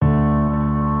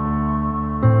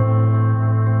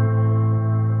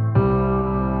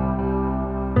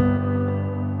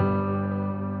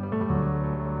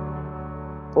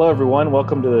Hello, everyone.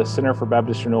 Welcome to the Center for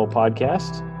Baptist Renewal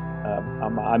podcast.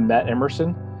 I'm Matt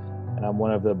Emerson, and I'm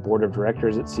one of the board of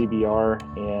directors at CBR.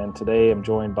 And today I'm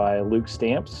joined by Luke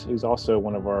Stamps, who's also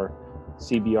one of our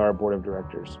CBR board of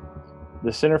directors.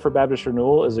 The Center for Baptist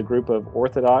Renewal is a group of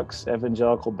Orthodox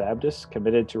Evangelical Baptists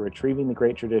committed to retrieving the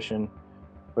great tradition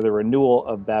for the renewal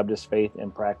of Baptist faith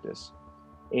and practice.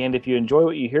 And if you enjoy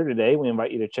what you hear today, we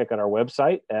invite you to check out our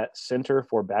website at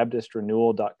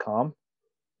centerforbaptistrenewal.com.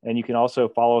 And you can also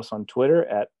follow us on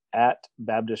Twitter at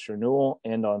Baptist Renewal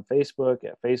and on Facebook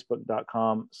at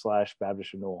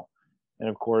facebook.com/Baptist Renewal. And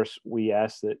of course, we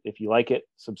ask that if you like it,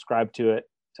 subscribe to it,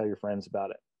 tell your friends about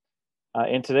it.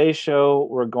 In today's show,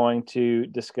 we're going to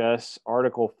discuss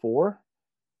Article 4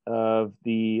 of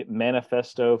the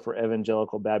Manifesto for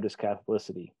Evangelical Baptist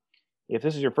Catholicity. If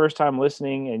this is your first time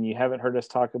listening and you haven't heard us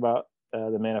talk about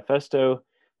the manifesto,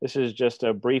 this is just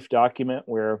a brief document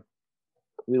where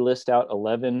we list out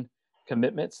 11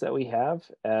 commitments that we have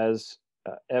as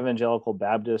evangelical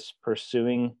Baptists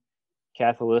pursuing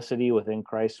Catholicity within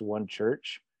Christ's one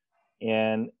church.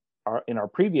 And in our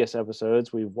previous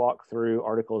episodes, we've walked through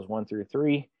Articles 1 through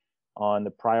 3 on the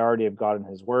priority of God and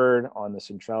His Word, on the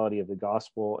centrality of the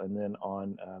gospel, and then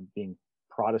on being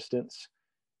Protestants.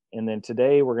 And then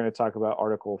today we're going to talk about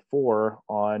Article 4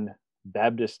 on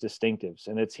Baptist distinctives.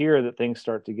 And it's here that things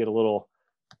start to get a little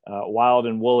wild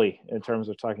and woolly in terms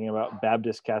of talking about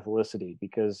Baptist Catholicity,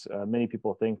 because many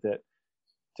people think that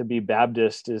to be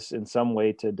Baptist is in some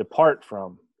way to depart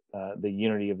from the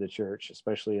unity of the church,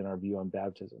 especially in our view on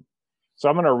baptism. So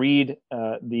I'm going to read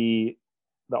the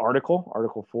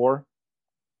Article 4,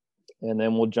 and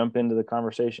then we'll jump into the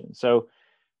conversation. So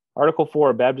Article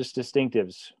 4, Baptist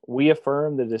distinctives. We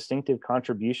affirm the distinctive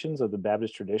contributions of the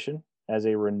Baptist tradition as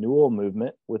a renewal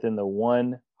movement within the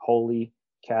one holy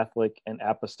Catholic and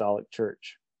Apostolic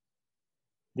Church.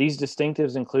 These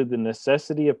distinctives include the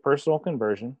necessity of personal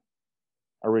conversion,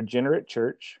 a regenerate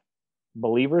church,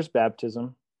 believers'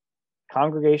 baptism,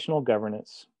 congregational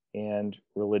governance, and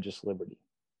religious liberty.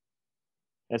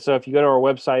 And so if you go to our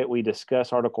website, we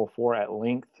discuss Article 4 at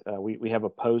length. We have a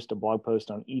blog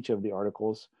post on each of the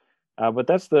articles, but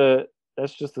that's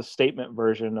just the statement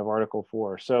version of Article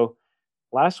 4. So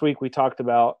last week we talked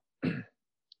about a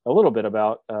little bit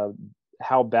about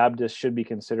how Baptists should be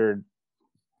considered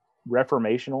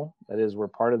reformational. That is, we're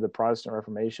part of the Protestant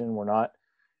Reformation. We're not,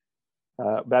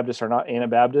 Baptists are not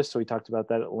Anabaptists. So we talked about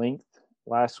that at length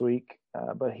last week.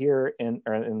 But here in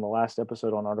the last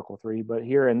episode on Article 3, but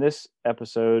here in this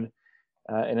episode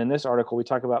and in this article, we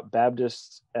talk about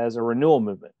Baptists as a renewal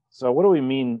movement. So what do we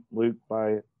mean, Luke,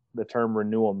 by the term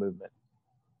renewal movement?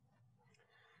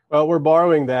 Well, we're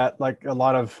borrowing that, like a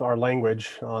lot of our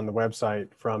language on the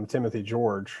website, from Timothy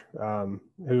George,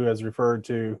 who has referred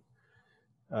to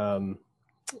the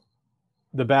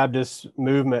Baptist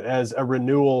movement as a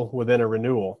renewal within a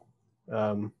renewal.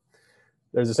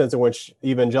 There's a sense in which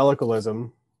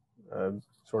evangelicalism,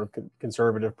 sort of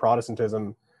conservative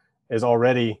Protestantism, is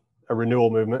already a renewal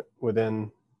movement within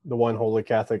the one holy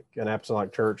Catholic and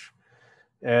Apostolic Church.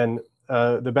 And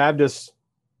the Baptist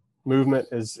movement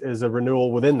is a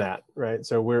renewal within that, right?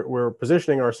 So we're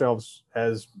positioning ourselves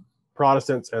as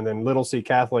Protestants and then little c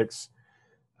Catholics,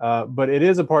 but it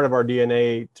is a part of our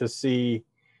DNA to see,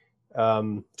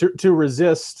 to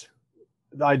resist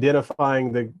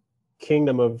identifying the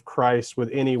kingdom of Christ with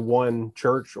any one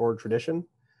church or tradition,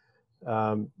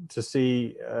 to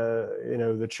see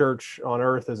the church on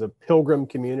earth as a pilgrim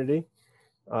community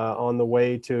on the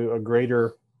way to a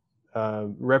greater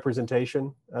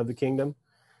representation of the kingdom.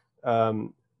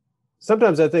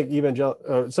 Sometimes I think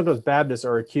sometimes Baptists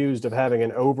are accused of having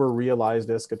an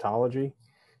over-realized eschatology,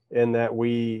 in that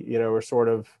we, are sort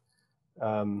of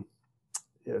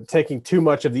taking too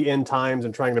much of the end times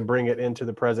and trying to bring it into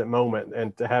the present moment,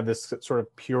 and to have this sort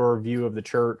of pure view of the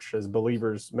church as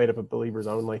believers, made up of believers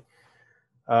only.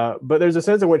 But there's a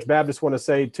sense in which Baptists want to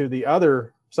say to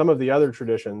some of the other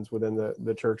traditions within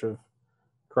the Church of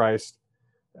Christ,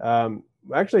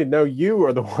 actually, no, you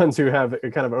are the ones who have a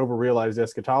kind of over-realized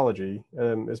eschatology.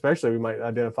 Especially, we might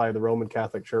identify the Roman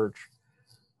Catholic Church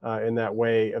in that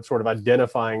way of sort of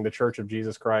identifying the Church of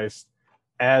Jesus Christ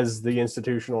as the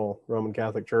institutional Roman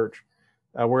Catholic Church.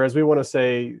 Whereas we want to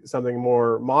say something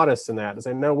more modest than that, and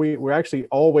say, no, we're actually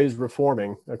always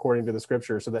reforming according to the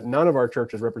Scripture, so that none of our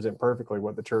churches represent perfectly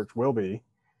what the church will be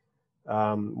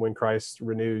when Christ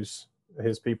renews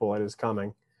His people at His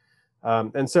coming.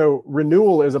 And so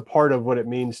renewal is a part of what it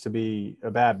means to be a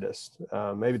Baptist.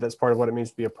 Maybe that's part of what it means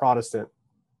to be a Protestant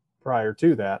prior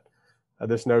to that,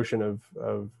 this notion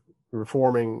of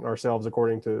reforming ourselves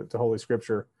according to Holy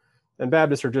Scripture. And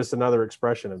Baptists are just another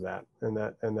expression of that. In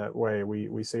that way,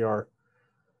 we see our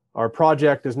our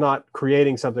project is not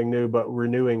creating something new, but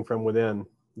renewing from within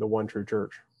the one true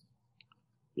church.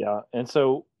 Yeah, and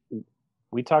so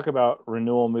we talk about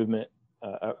renewal movement,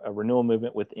 a renewal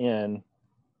movement within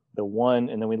the one,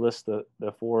 and then we list the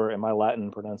four, and my Latin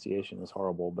pronunciation is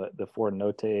horrible, but the four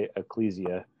note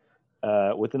ecclesia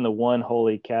within the one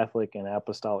holy Catholic and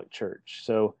Apostolic Church.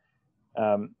 So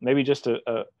maybe just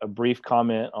a brief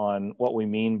comment on what we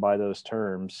mean by those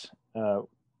terms.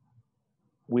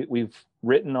 We've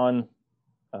written on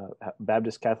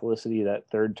Baptist Catholicity, that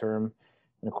third term,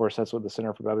 and of course that's what the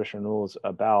Center for Baptist Renewal is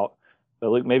about.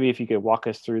 But Luke, maybe if you could walk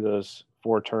us through those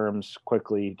four terms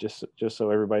quickly, just so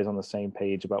everybody's on the same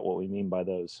page about what we mean by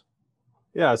those.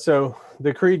 Yeah, so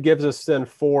the creed gives us then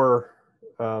four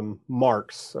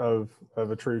marks of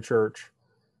a true church,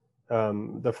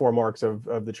 the four marks of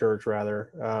the church, rather.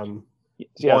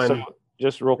 So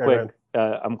just real quick,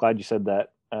 I'm glad you said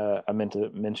that. I meant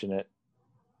to mention it.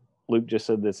 Luke just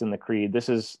said this in the creed. This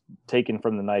is taken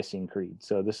from the Nicene Creed.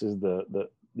 So this is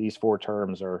these four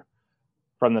terms are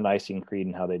from the Nicene Creed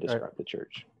and how they describe the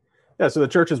church. Yeah, so the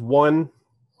church is one,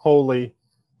 holy,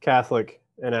 Catholic,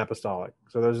 and apostolic.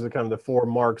 So those are kind of the four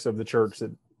marks of the church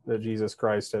that Jesus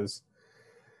Christ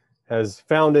has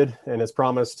founded and has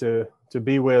promised to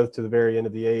be with to the very end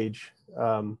of the age.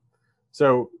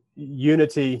 So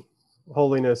unity,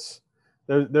 holiness,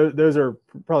 those are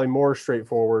probably more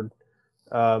straightforward.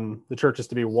 The church is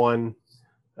to be one.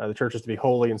 The church is to be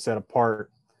holy and set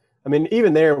apart. I mean,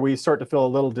 even there, we start to feel a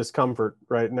little discomfort,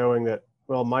 right? Knowing that,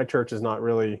 well, my church is not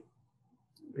really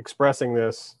expressing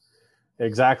this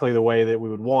exactly the way that we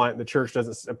would want. The church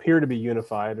doesn't appear to be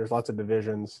unified. There's lots of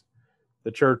divisions.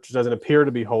 The church doesn't appear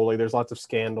to be holy. There's lots of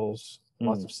scandals,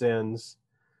 lots of sins.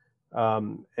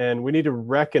 And we need to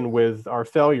reckon with our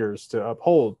failures to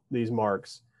uphold these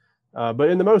marks. But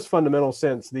in the most fundamental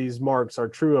sense, these marks are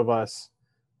true of us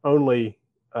only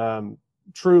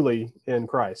truly in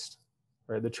Christ.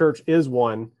 Right? The church is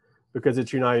one because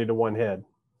it's united to one head.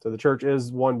 So the church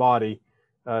is one body,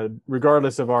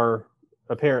 regardless of our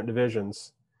apparent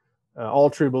divisions. All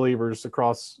true believers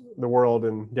across the world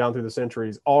and down through the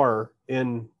centuries are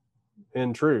in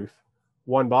truth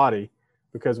one body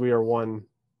because we are one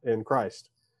in Christ.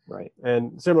 Right.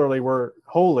 And similarly, we're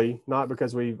holy not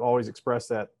because we've always expressed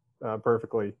that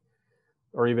perfectly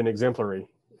or even in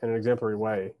an exemplary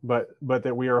way, but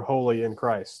that we are holy in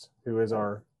Christ, who is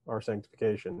our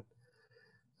sanctification.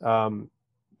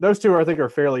 Those two, I think, are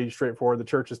fairly straightforward. The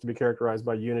church is to be characterized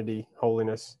by unity,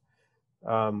 holiness.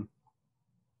 The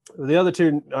other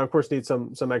two, of course, need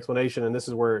some explanation, and this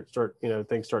is where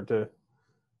things start to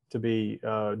be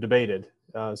debated.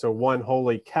 So, one,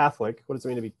 holy Catholic. What does it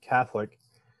mean to be Catholic?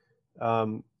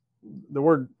 The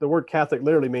word Catholic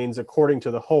literally means according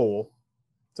to the whole.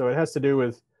 So it has to do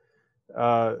with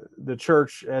the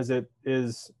church as it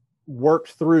is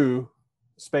worked through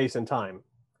space and time.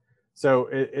 So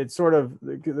it's sort of,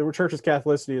 the church's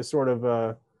Catholicity is sort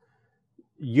of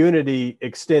unity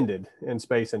extended in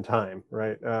space and time,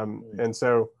 right? And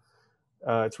so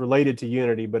it's related to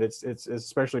unity, but it's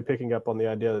especially picking up on the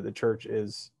idea that the church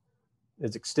is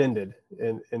extended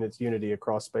in its unity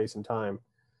across space and time.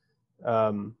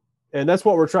 And that's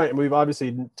what we're trying. We've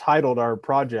obviously titled our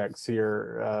projects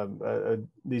here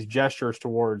these gestures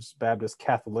towards Baptist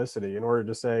Catholicity, in order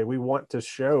to say we want to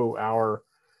show our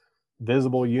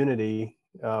visible unity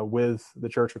with the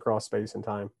church across space and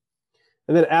time.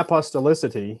 And then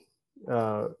apostolicity,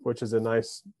 which is a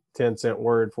nice 10-cent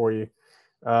word for you,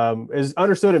 is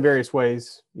understood in various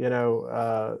ways.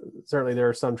 Certainly there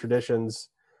are some traditions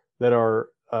that are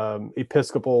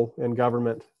episcopal in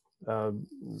government.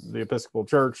 The Episcopal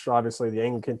Church, obviously the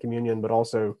Anglican Communion, but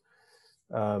also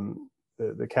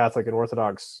the Catholic and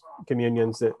Orthodox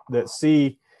communions that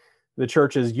see the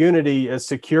church's unity as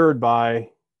secured by,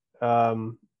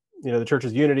 the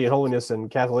church's unity and holiness and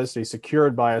Catholicity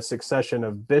secured by a succession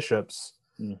of bishops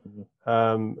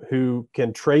who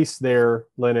can trace their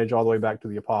lineage all the way back to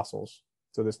the apostles.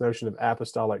 So this notion of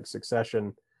apostolic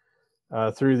succession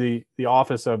through the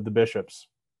office of the bishops.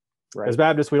 Right. As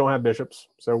Baptists, we don't have bishops,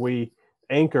 so we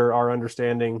anchor our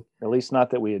understanding. At least not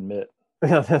that we admit.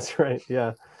 Yeah, that's right.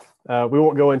 Yeah. We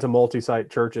won't go into multi-site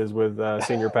churches with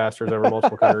senior pastors over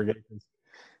multiple congregations.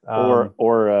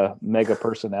 Or mega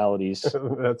personalities.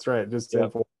 That's right. Just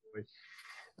informally.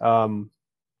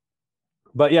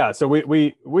 But yeah, so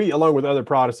we along with other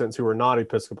Protestants who are not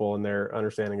Episcopal in their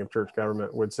understanding of church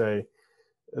government would say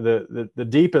the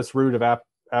deepest root of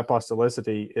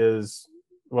apostolicity is,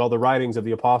 well, the writings of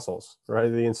the apostles, right?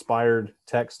 The inspired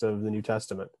text of the New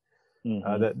Testament.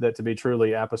 That to be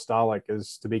truly apostolic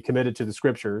is to be committed to the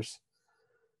scriptures,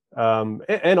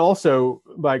 and also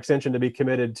by extension to be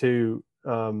committed to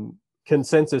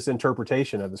consensus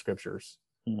interpretation of the scriptures,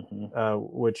 Mm-hmm.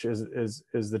 which is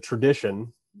the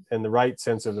tradition in the right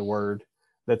sense of the word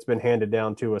that's been handed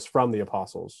down to us from the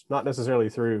apostles, not necessarily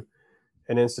through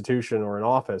an institution or an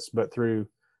office, but through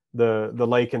the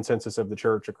lay consensus of the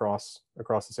church across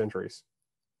the centuries.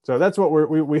 So that's what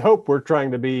we hope we're trying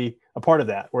to be a part of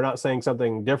that. We're not saying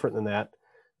something different than that.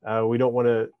 We don't want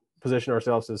to position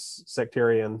ourselves as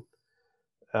sectarian,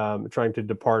 trying to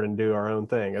depart and do our own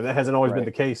thing. And that hasn't always been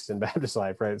the case in Baptist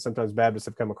life, right? Sometimes Baptists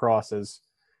have come across as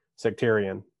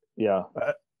sectarian. Yeah.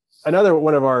 Another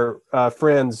one of our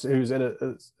friends who's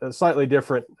in a slightly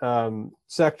different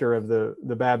sector of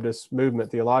the Baptist movement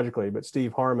theologically, but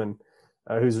Steve Harmon,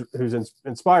 who's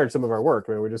inspired some of our work.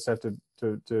 I mean, we just have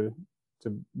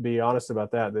to be honest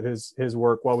about that his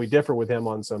work, while we differ with him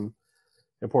on some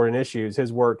important issues,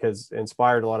 his work has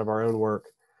inspired a lot of our own work.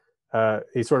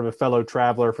 He's sort of a fellow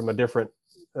traveler from a different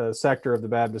sector of the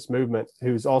Baptist movement,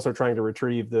 who's also trying to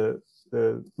retrieve the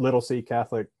little c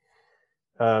Catholic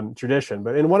tradition.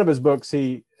 But in one of his books,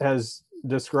 he has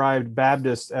described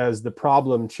Baptists as the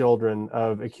problem children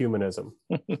of ecumenism.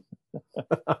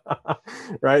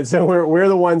 Right, so we're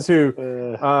the ones who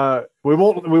we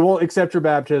won't accept your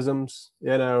baptisms. We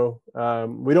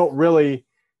don't really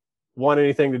want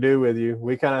anything to do with you.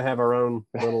 We kind of have our own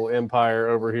little empire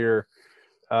over here,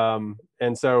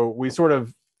 and so we sort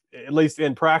of, at least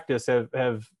in practice,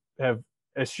 have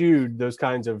eschewed those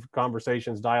kinds of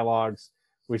conversations, dialogues.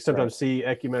 We sometimes see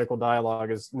ecumenical dialogue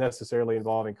as necessarily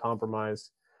involving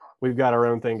compromise. We've got our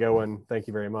own thing going. Thank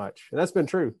you very much, and that's been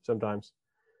true sometimes.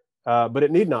 But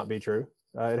it need not be true.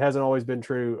 It hasn't always been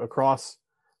true across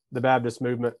the Baptist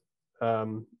movement.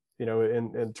 In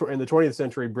the 20th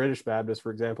century, British Baptists,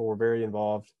 for example, were very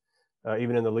involved,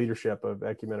 even in the leadership of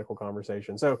ecumenical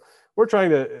conversation. So we're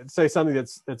trying to say something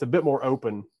that's a bit more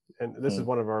open. And this is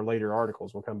one of our later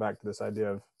articles. We'll come back to this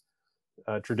idea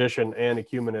of tradition and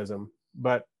ecumenism.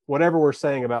 But whatever we're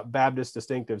saying about Baptist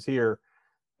distinctives here,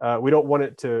 we don't want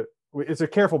it to. It's a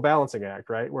careful balancing act,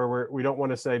 right? Where we don't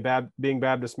want to say being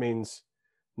Baptist means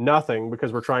nothing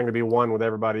because we're trying to be one with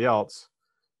everybody else.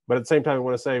 But at the same time, we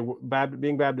want to say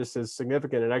being Baptist is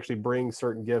significant. It actually brings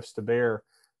certain gifts to bear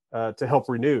to help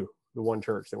renew the one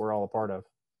church that we're all a part of.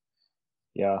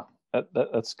 Yeah,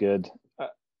 that's good.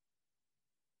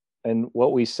 And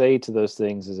what we say to those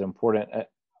things is important.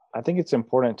 I think it's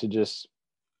important to just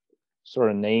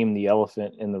sort of name the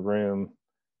elephant in the room.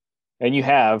 And you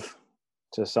have,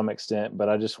 to some extent, but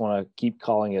I just want to keep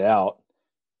calling it out,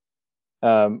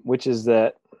 which is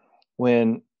that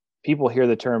when people hear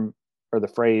the term or the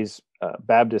phrase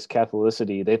Baptist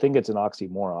Catholicity, they think it's an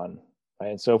oxymoron. Right?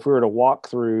 And so if we were to walk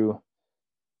through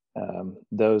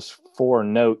those four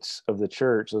notes of the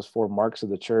church, those four marks of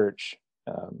the church,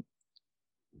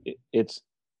 it's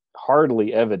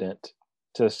hardly evident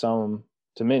to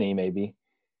many maybe,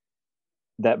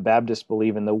 that Baptists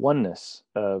believe in the oneness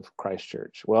of Christ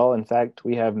Church. Well, in fact,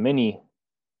 we have many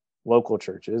local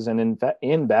churches, and in fact,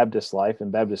 in Baptist life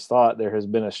and Baptist thought, there has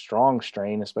been a strong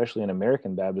strain, especially in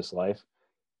American Baptist life,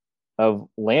 of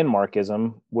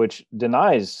landmarkism, which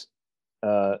denies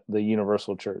the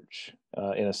universal church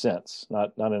in a sense,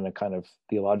 not in a kind of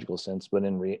theological sense, but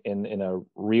in a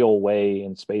real way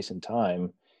in space and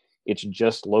time. It's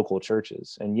just local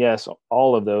churches, and yes,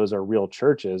 all of those are real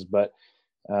churches, but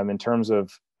in terms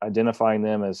of identifying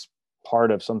them as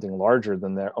part of something larger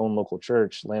than their own local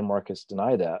church, landmarkists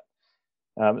deny that.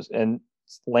 And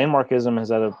landmarkism has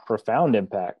had a profound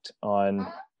impact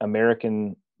on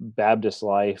American Baptist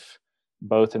life,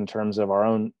 both in terms of our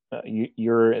own,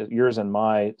 yours and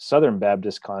my Southern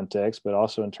Baptist context, but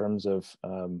also in terms of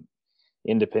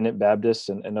independent Baptists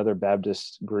and other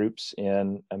Baptist groups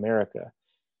in America.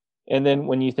 And then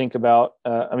when you think about,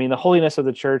 the holiness of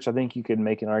the church, I think you could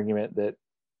make an argument that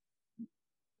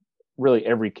really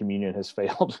every communion has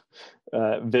failed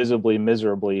visibly,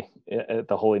 miserably at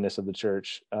the holiness of the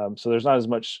church. So there's not as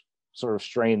much sort of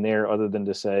strain there, other than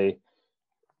to say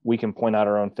we can point out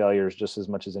our own failures just as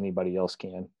much as anybody else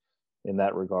can in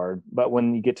that regard. But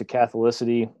when you get to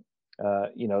Catholicity,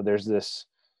 there's this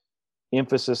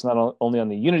emphasis not only on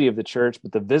the unity of the church,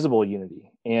 but the visible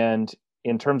unity. And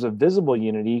in terms of visible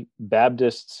unity,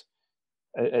 Baptists,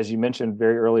 as you mentioned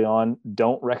very early on,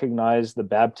 don't recognize the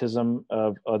baptism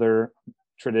of other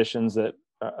traditions that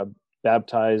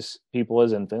baptize people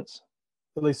as infants.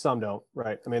 At least some don't,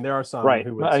 right? I mean, there are some right.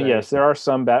 who would say, yes, there are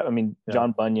some.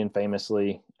 John Bunyan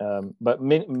famously, but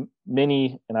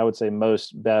many, and I would say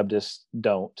most Baptists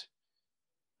don't.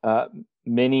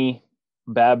 Many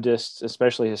Baptists,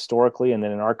 especially historically, and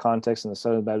then in our context in the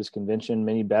Southern Baptist Convention,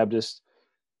 many Baptists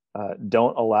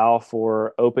don't allow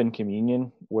for open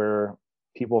communion, where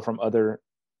people from other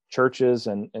churches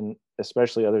and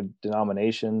especially other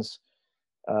denominations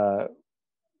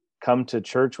come to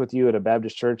church with you at a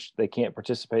Baptist church, they can't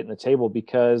participate in the table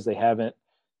because they haven't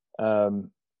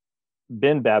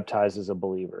been baptized as a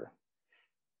believer.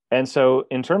 And so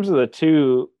in terms of the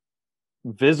two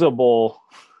visible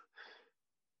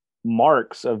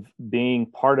marks of being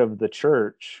part of the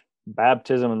church,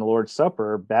 baptism and the Lord's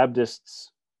Supper,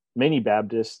 many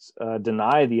Baptists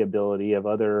deny the ability of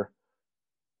other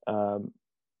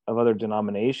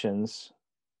denominations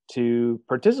to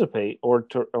participate, or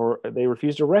they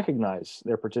refuse to recognize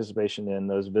their participation in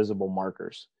those visible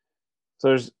markers. So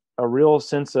there's a real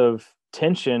sense of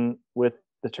tension with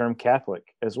the term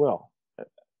Catholic as well,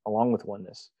 along with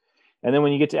oneness. And then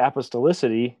when you get to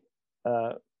apostolicity,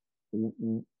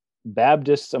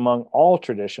 Baptists among all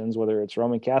traditions, whether it's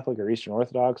Roman Catholic or Eastern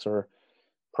Orthodox or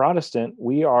Protestant,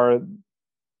 we are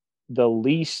the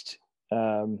least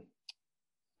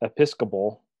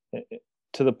Episcopal,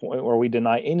 to the point where we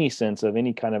deny any sense of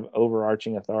any kind of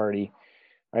overarching authority.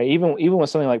 Right? Even with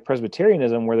something like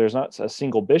Presbyterianism, where there's not a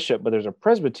single bishop, but there's a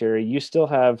presbytery, you still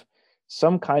have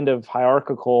some kind of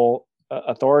hierarchical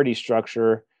authority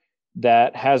structure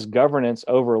that has governance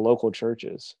over local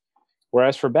churches.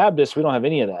 Whereas for Baptists, we don't have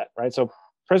any of that, right? So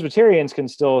Presbyterians can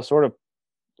still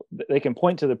they can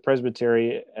point to the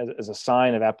presbytery as a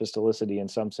sign of apostolicity in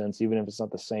some sense, even if it's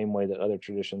not the same way that other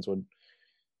traditions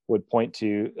would point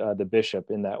to the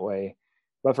bishop in that way.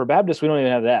 But for Baptists, we don't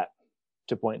even have that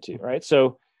to point to, right?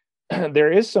 So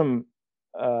there is some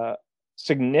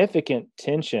significant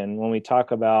tension when we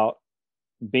talk about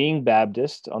being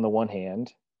Baptist on the one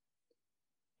hand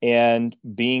and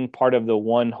being part of the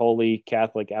one holy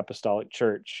Catholic Apostolic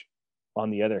Church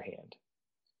on the other hand.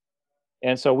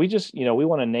 And so we just, we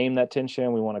want to name that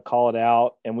tension, we want to call it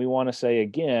out, and we want to say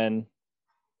again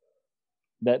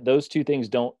that those two things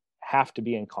don't have to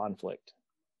be in conflict.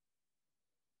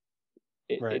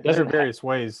 Right. There are various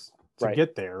ways to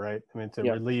get there, right? I mean, to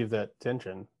relieve that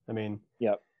tension. I mean,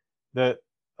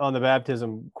 on the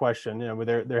baptism question,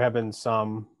 there have been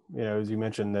some, as you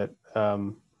mentioned, that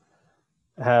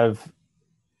have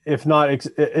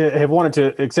wanted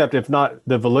to accept, if not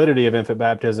the validity of infant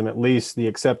baptism, at least the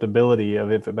acceptability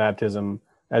of infant baptism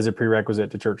as a prerequisite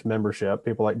to church membership.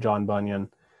 People like John Bunyan,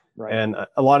 and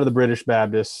a lot of the British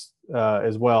Baptists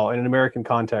as well. In an American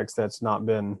context, that's not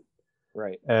been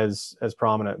as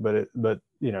prominent, but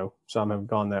some have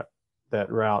gone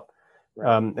that route.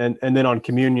 And then on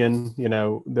communion,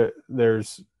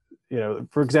 there's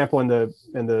for example, in the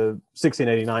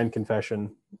 1689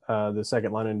 confession, the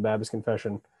Second London Baptist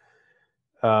Confession,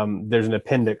 there's an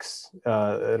appendix.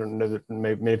 I don't know that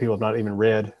many people have not even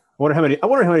read. I wonder how many of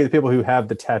the people who have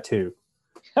the tattoo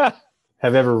have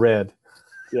ever read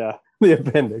the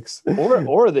appendix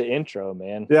or the intro,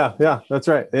 man. Yeah, that's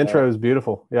right. The intro is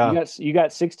beautiful. Yeah, you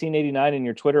got 1689 in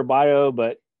your Twitter bio,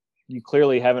 but you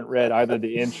clearly haven't read either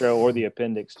the intro or the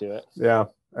appendix to it. Yeah.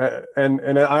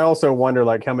 And I also wonder,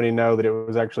 like, how many know that it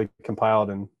was actually compiled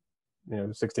in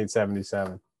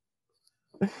 1677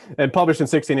 and published in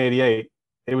 1688.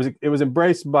 It was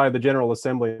embraced by the General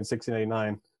Assembly in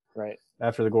 1689, right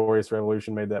after the Glorious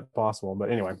Revolution made that possible.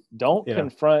 But anyway, don't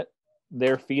confront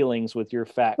their feelings with your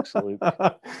facts, Luke.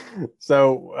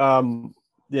 So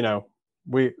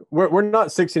we're not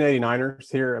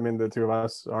 1689ers here. I mean, the two of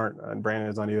us aren't, and Brandon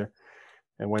is not either,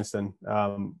 and Winston.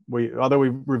 Although we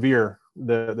revere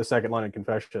the Second London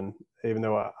Confession, even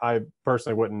though I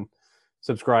personally wouldn't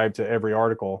subscribe to every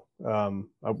article, I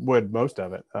would most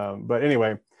of it. But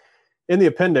anyway, in the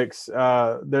appendix,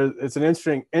 it's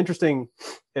an interesting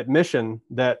admission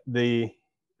that the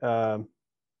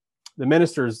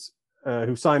ministers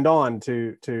who signed on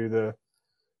to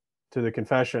the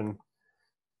confession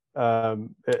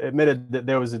admitted that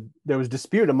there was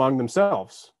dispute among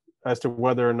themselves as to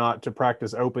whether or not to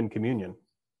practice open communion.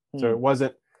 So it was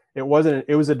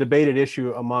a debated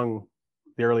issue among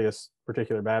the earliest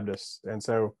particular Baptists, and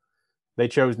so they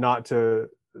chose not to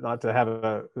have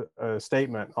a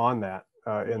statement on that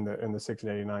in the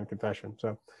 1689 confession.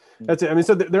 So that's it. I mean,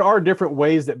 so there are different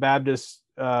ways that Baptists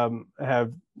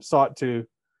have sought to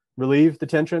relieve the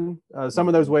tension. Some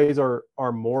of those ways are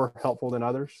more helpful than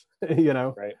others,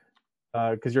 right?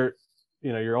 Because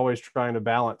you're always trying to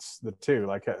balance the two.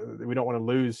 Like, we don't want to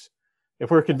lose, if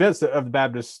we're convinced of the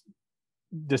Baptist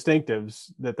distinctives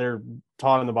that they're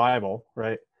taught in the Bible,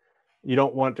 right? You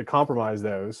don't want to compromise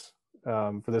those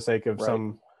for the sake of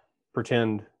some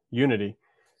pretend unity.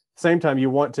 At the same time, you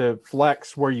want to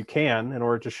flex where you can in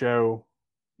order to show,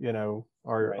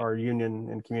 our union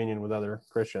and communion with other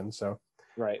Christians. So,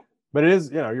 But it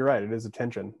is, you're right. It is a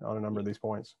tension on a number of these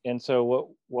points. And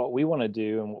so what we want to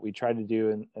do, and what we try to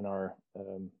do in our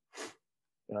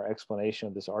explanation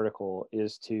of this article,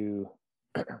 is to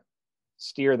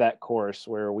steer that course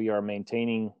where we are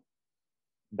maintaining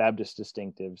Baptist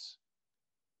distinctives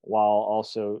while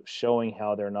also showing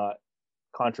how they're not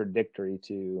contradictory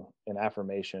to an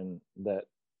affirmation that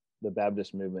the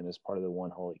Baptist movement is part of the one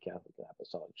holy Catholic and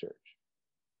Apostolic Church.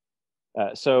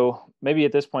 So maybe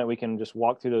at this point we can just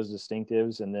walk through those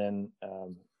distinctives and then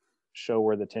show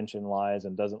where the tension lies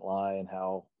and doesn't lie, and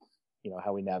how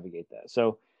we navigate that.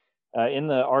 So in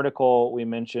the article we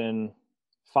mention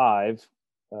 5: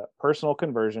 personal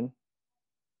conversion,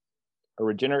 a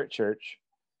regenerate church,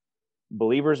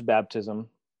 believers' baptism,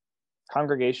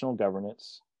 congregational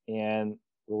governance, and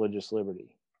religious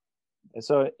liberty. And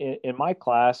so in my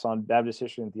class on Baptist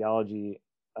history and theology,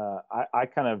 I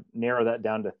kind of narrow that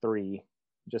down to 3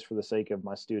 just for the sake of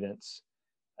my students.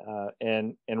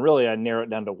 And really I narrow it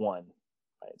down to 1.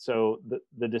 Right? So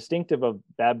the distinctive of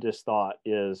Baptist thought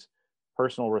is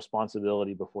personal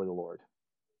responsibility before the Lord.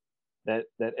 That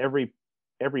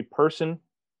every person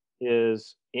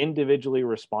is individually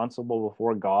responsible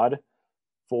before God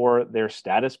for their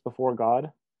status before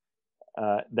God.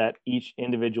 That each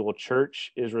individual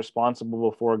church is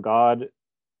responsible before God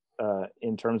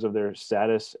in terms of their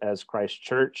status as Christ's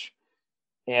church,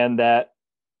 and that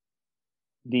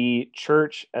the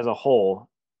church as a whole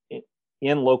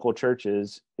in local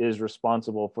churches is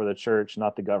responsible for the church,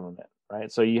 not the government,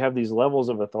 right? So you have these levels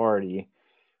of authority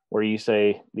where you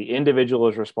say the individual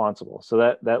is responsible.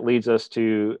 So that leads us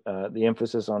to the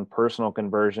emphasis on personal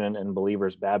conversion and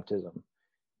believers' baptism.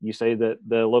 You say that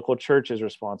the local church is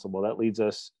responsible. That leads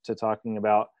us to talking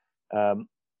about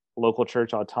local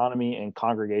church autonomy and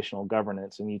congregational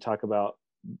governance. And you talk about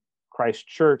Christ's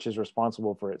church is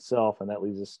responsible for itself, and that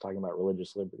leads us to talking about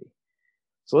religious liberty.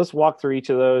 So let's walk through each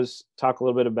of those, talk a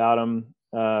little bit about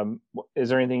them. Is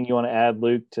there anything you want to add,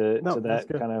 Luke, to that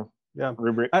kind of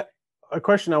rubric? A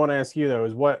question I want to ask you, though,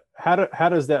 is how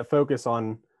does that focus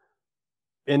on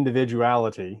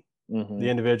individuality, the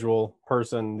individual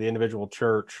person, the individual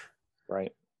church,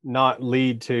 right, not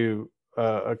lead to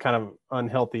a kind of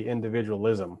unhealthy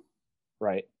individualism?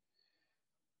 Right.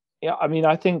 Yeah, I mean,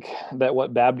 I think that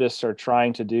what Baptists are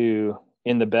trying to do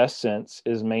in the best sense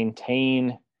is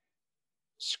maintain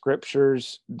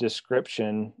Scripture's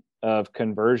description of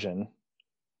conversion,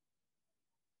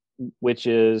 which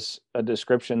is a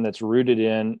description that's rooted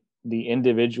in the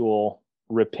individual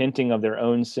repenting of their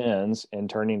own sins and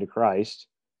turning to Christ.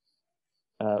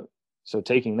 So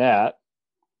taking that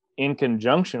in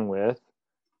conjunction with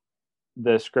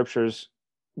the Scripture's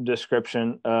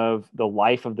description of the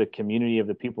life of the community of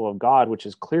the people of God, which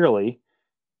is clearly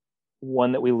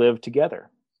one that we live together.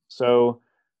 So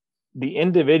the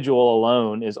individual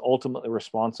alone is ultimately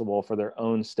responsible for their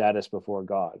own status before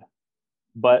God.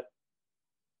 But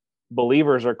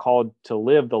believers are called to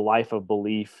live the life of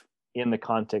belief in the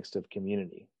context of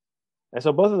community. And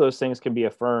so both of those things can be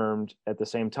affirmed at the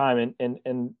same time.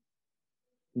 And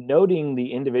noting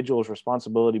the individual's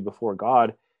responsibility before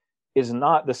God is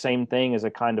not the same thing as a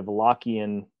kind of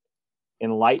Lockean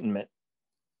Enlightenment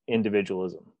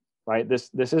individualism, right? This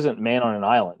isn't man on an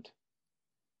island,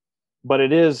 but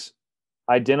it is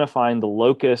identifying the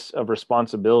locus of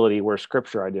responsibility where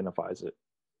Scripture identifies it,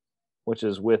 which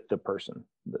is with the person,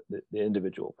 the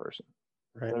individual person.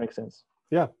 Right. Does that make sense?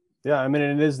 Yeah. I mean,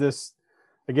 it is this,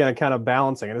 again, a kind of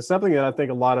balancing. And it's something that I think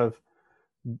a lot of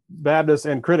Baptists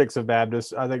and critics of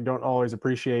Baptists, I think, don't always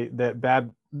appreciate,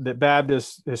 that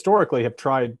Baptists historically have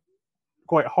tried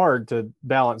quite hard to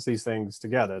balance these things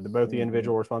together, both the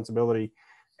individual responsibility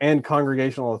and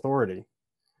congregational authority.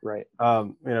 Right.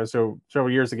 So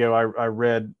several years ago, I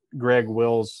read Greg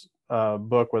Will's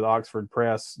book with Oxford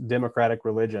Press, Democratic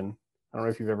Religion. I don't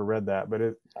know if you've ever read that, but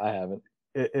I haven't.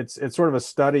 It's sort of a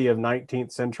study of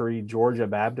 19th century Georgia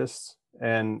Baptists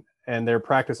and their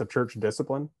practice of church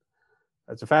discipline.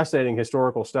 It's a fascinating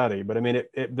historical study, but I mean,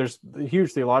 there's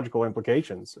huge theological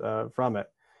implications from it.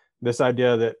 This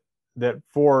idea that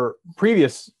for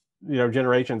previous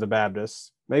generations of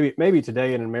Baptists, maybe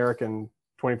today in an American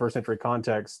 21st century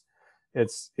context,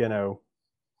 it's the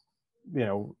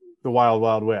wild,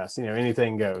 wild west.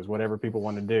 Anything goes, whatever people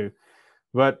want to do.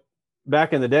 But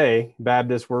back in the day,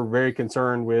 Baptists were very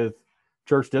concerned with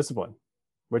church discipline,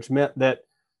 which meant that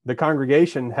the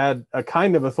congregation had a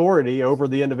kind of authority over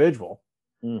the individual.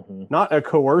 Not a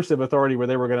coercive authority where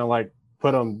they were going to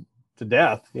put them to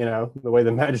death, the way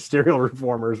the magisterial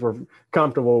reformers were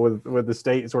comfortable with the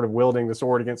state sort of wielding the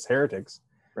sword against heretics.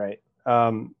 Right.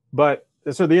 But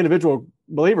so the individual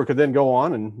believer could then go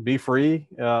on and be free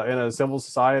in a civil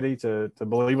society to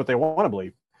believe what they want to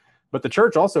believe. But the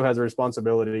church also has a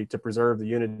responsibility to preserve the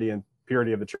unity and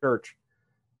purity of the church.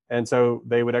 And so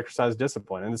they would exercise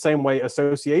discipline. In the same way,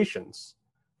 associations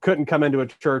couldn't come into a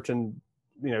church and,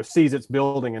 seize its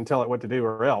building and tell it what to do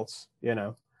or else,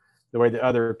 the way the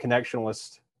other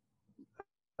connectionalist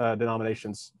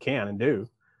denominations can and do.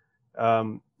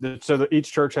 So that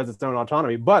each church has its own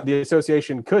autonomy, but the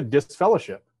association could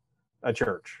disfellowship a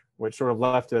church, which sort of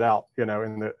left it out,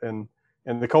 in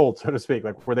the cold, so to speak,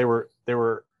 like where they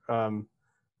were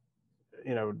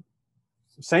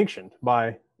sanctioned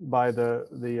by the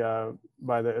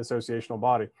associational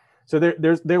body. So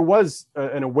there was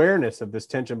an awareness of this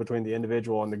tension between the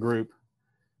individual and the group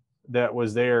that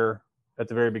was there at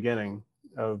the very beginning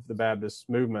of the Baptist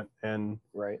movement and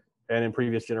in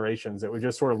previous generations that we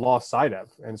just sort of lost sight of.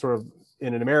 And sort of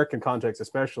in an American context,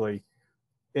 especially,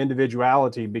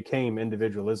 individuality became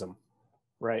individualism.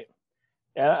 Right.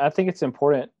 And I think it's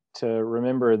important to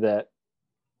remember that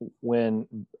when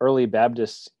early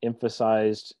Baptists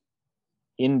emphasized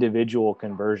individual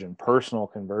conversion, personal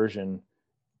conversion,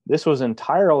 this was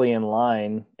entirely in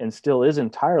line and still is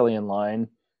entirely in line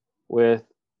with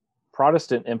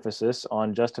Protestant emphasis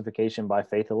on justification by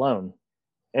faith alone.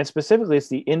 And specifically, it's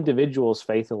the individual's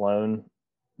faith alone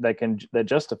that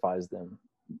justifies them,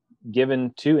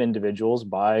 given to individuals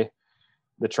by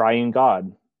the triune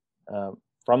God,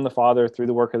 from the Father through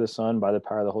the work of the Son by the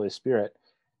power of the Holy Spirit.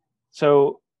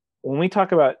 So when we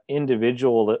talk about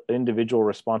individual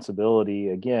responsibility,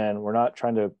 again, we're not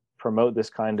trying to promote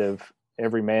this kind of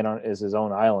every man is his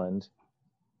own island,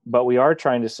 but we are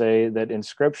trying to say that in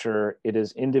Scripture, it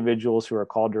is individuals who are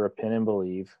called to repent and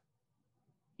believe.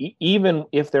 Even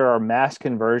if there are mass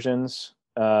conversions,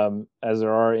 as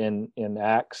there are in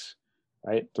Acts,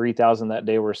 right? 3,000 that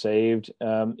day were saved.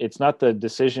 It's not the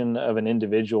decision of an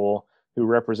individual who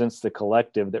represents the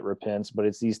collective that repents, but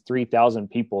it's these 3,000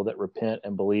 people that repent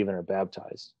and believe and are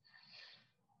baptized.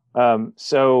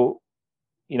 So,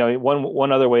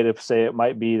 one other way to say it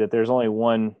might be that there's only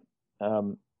one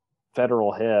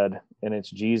federal head, and it's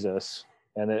Jesus,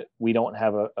 and that we don't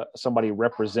have somebody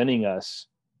representing us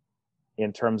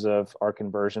in terms of our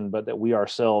conversion, but that we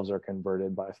ourselves are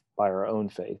converted by our own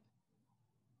faith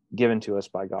given to us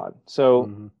by God.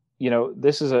 So,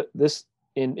 this is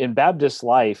in Baptist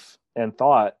life and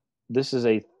thought, this is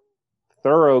a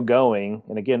thoroughgoing,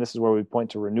 and again, this is where we point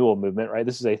to renewal movement, right?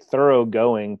 This is a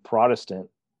thoroughgoing Protestant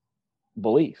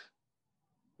belief.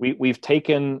 We've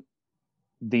taken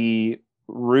the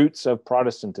roots of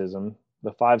Protestantism,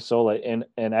 the five sola, and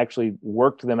actually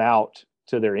worked them out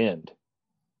to their end.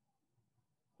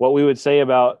 What we would say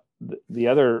about the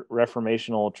other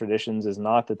reformational traditions is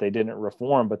not that they didn't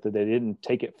reform, but that they didn't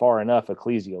take it far enough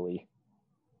ecclesially.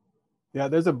 Yeah,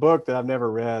 there's a book that I've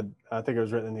never read. I think it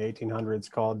was written in the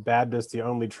 1800s called Baptists, the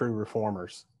Only True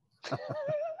Reformers,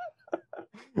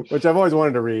 which I've always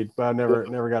wanted to read, but I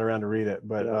never got around to read it.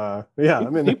 But I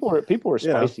mean, people were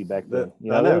spicy back then.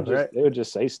 They would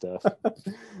just say stuff.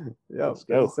 Yeah,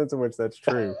 there's a sense in which that's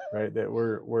true, right? That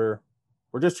we're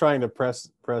just trying to press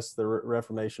the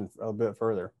Reformation a bit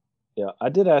further. Yeah, I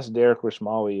did ask Derek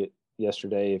Rishmawi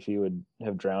yesterday if he would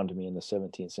have drowned me in the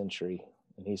 17th century,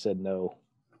 and he said no.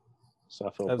 So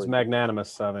I feel that's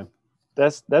magnanimous of him.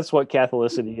 That's what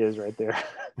Catholicity is right there.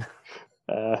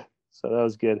 So that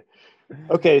was good.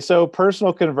 Okay, so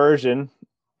personal conversion,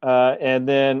 and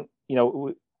then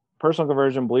personal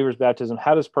conversion, believers' baptism.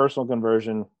 How does personal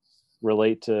conversion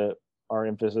relate to our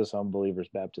emphasis on believers'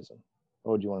 baptism?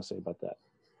 What would you want to say about that?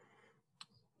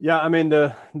 Yeah, I mean,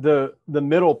 the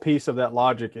middle piece of that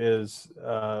logic is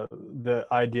the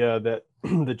idea that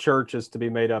the church is to be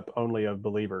made up only of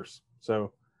believers.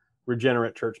 So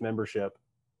regenerate church membership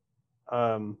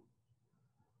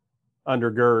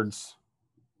undergirds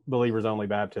believers only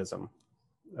baptism.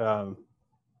 And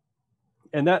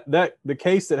that the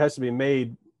case that has to be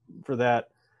made for that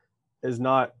is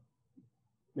not,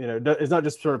 it's not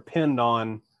just sort of pinned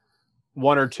on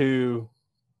one or two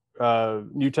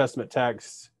New Testament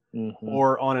texts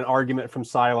or on an argument from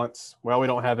silence. Well, we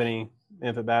don't have any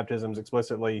infant baptisms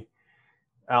explicitly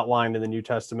outlined in the New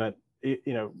Testament.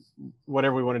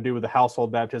 Whatever we want to do with the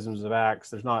household baptisms of Acts,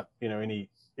 there's not, any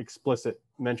explicit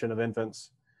mention of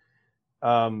infants.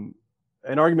 An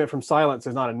argument from silence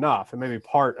is not enough. It may be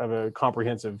part of a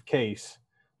comprehensive case,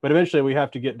 but eventually we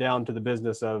have to get down to the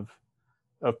business of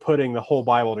putting the whole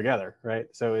Bible together, right?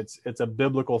 So it's a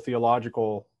biblical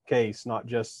theological case, not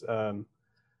just a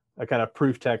kind of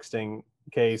proof texting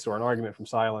case or an argument from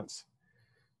silence.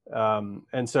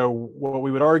 And so what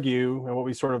we would argue, and what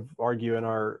we sort of argue in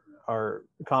our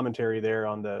commentary there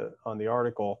on the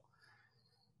article,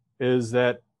 is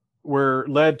that we're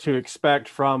led to expect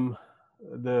from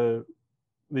the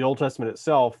Old Testament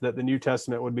itself that the New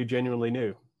Testament would be genuinely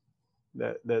new,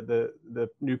 that the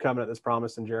new covenant that's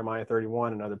promised in Jeremiah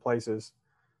 31 and other places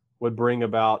would bring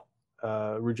about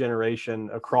regeneration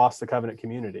across the covenant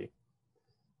community,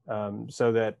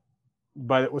 so that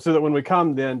when we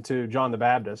come then to John the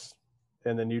Baptist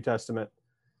in the New Testament,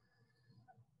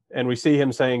 and we see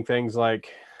him saying things like,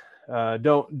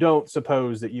 don't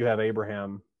suppose that you have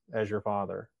Abraham as your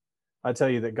father. I tell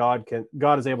you that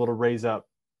God is able to raise up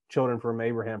children from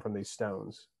Abraham from these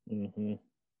stones. Mm-hmm.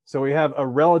 So we have a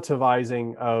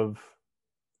relativizing of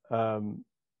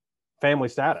family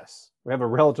status. We have a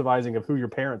relativizing of who your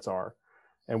parents are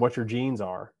and what your genes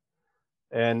are.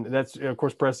 And that's, of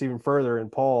course, pressed even further in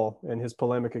Paul and his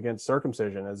polemic against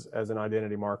circumcision as an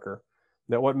identity marker,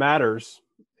 that what matters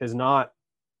is not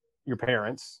your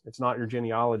parents, it's not your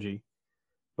genealogy,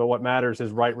 but what matters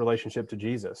is right relationship to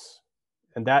Jesus.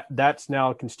 And that's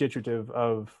now constitutive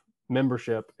of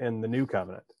membership in the new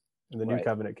covenant, in the new Right.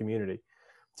 covenant community.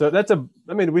 So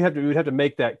we'd have to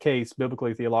make that case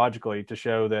biblically, theologically, to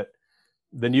show that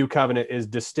the new covenant is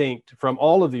distinct from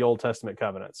all of the Old Testament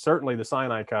covenants, certainly the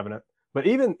Sinai covenant, but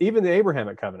even the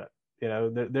Abrahamic covenant.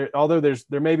 Although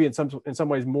there may be in some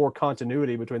ways more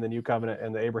continuity between the new covenant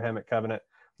and the Abrahamic covenant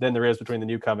than there is between the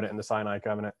new covenant and the Sinai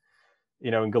covenant.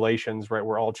 In Galatians, right,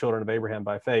 we're all children of Abraham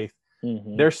by faith.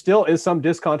 Mm-hmm. There still is some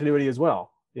discontinuity as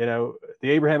well. The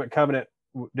Abrahamic covenant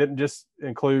didn't just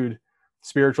include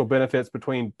spiritual benefits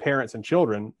between parents and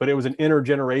children, but it was an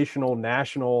intergenerational,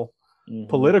 national, Mm-hmm.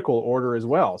 political order as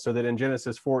well. So that in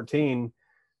Genesis 14,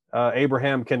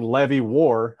 Abraham can levy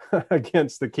war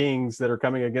against the kings that are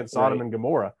coming against Sodom Right. and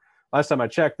Gomorrah. Last time I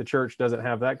checked, the church doesn't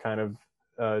have that kind of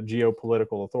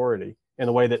geopolitical authority in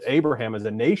the way that Abraham as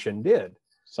a nation did.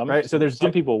 Right. So there's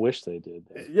some people wish they did.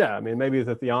 Yeah. I mean, maybe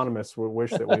the theonomists would wish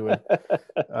that we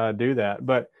would do that.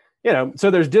 But,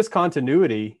 so there's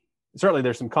discontinuity. Certainly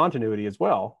there's some continuity as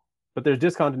well, but there's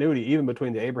discontinuity even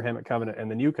between the Abrahamic covenant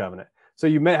and the new covenant. So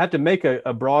you may have to make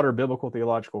a broader biblical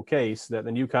theological case that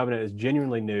the new covenant is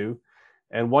genuinely new.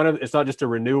 And it's not just a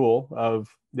renewal of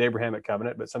the Abrahamic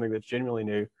covenant, but something that's genuinely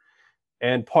new.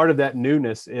 And part of that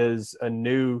newness is a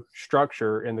new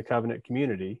structure in the covenant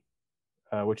community,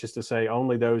 which is to say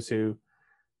only those who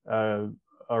are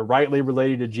rightly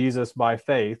related to Jesus by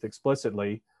faith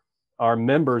explicitly are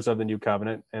members of the new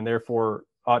covenant and therefore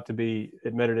ought to be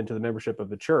admitted into the membership of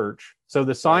the church. So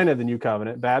the sign of the new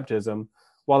covenant, baptism,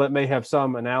 while it may have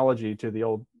some analogy to the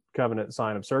old covenant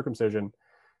sign of circumcision,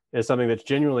 is something that's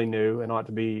genuinely new and ought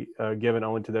to be given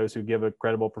only to those who give a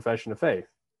credible profession of faith.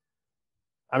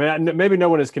 I mean, maybe no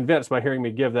one is convinced by hearing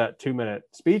me give that 2-minute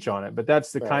speech on it, but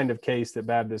that's the kind of case that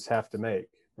Baptists have to make.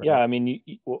 Right? Yeah, I mean,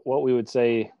 what we would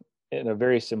say in a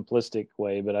very simplistic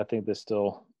way, but I think this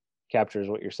still captures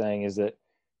what you're saying, is that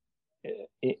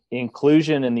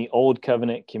inclusion in the old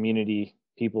covenant community,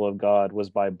 people of God, was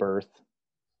by birth,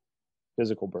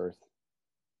 physical birth.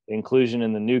 Inclusion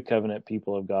in the new covenant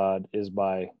people of God is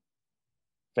by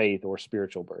faith or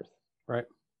spiritual birth. Right.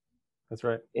 That's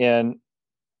right. And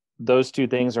those two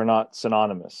things are not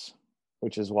synonymous,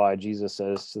 which is why Jesus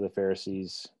says to the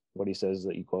Pharisees what he says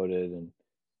that you quoted,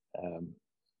 and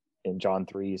in John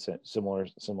 3,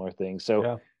 similar things.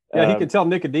 So he could tell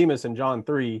Nicodemus in John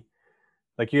 3,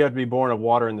 like, you have to be born of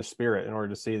water and the Spirit in order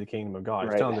to see the kingdom of God.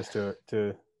 He's telling this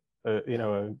to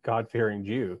a God-fearing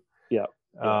Jew. Yeah.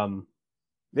 I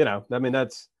mean,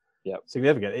 that's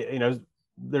significant.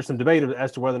 There's some debate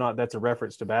as to whether or not that's a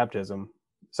reference to baptism.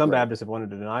 Some Baptists have wanted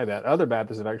to deny that. Other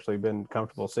Baptists have actually been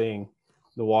comfortable seeing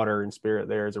the water and Spirit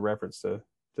there as a reference to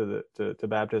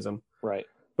baptism. Right.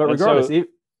 But regardless,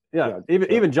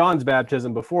 even John's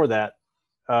baptism before that,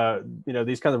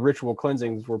 these kind of ritual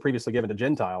cleansings were previously given to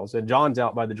Gentiles, and John's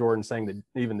out by the Jordan saying that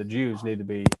even the Jews need to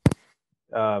be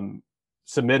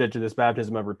submitted to this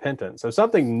baptism of repentance. So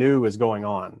something new is going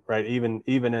on, right? Even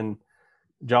in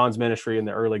John's ministry and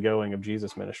the early going of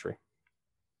Jesus' ministry.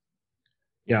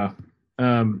 Yeah.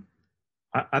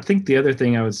 I think the other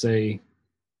thing I would say,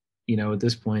 at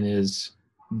this point, is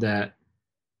that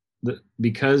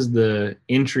because the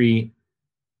entry,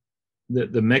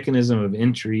 the mechanism of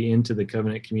entry into the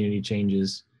covenant community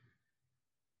changes,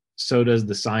 so does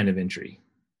the sign of entry,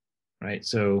 right?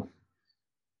 So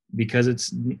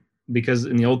because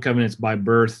in the old covenant it's by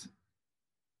birth,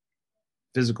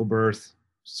 physical birth,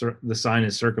 the sign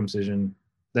is circumcision.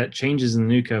 That changes in the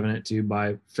new covenant to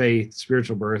by faith,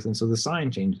 spiritual birth, and so the sign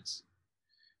changes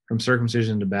from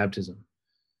circumcision to baptism.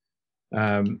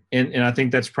 And I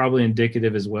think that's probably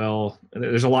indicative as well.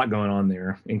 There's a lot going on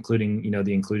there, including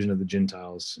the inclusion of the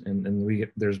Gentiles, and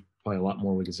there's probably a lot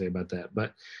more we could say about that.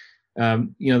 But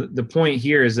The point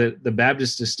here is that the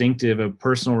Baptist distinctive of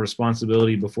personal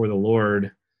responsibility before the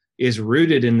Lord is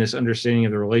rooted in this understanding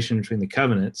of the relation between the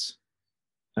covenants,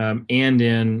 and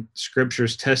in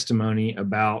Scripture's testimony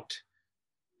about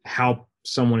how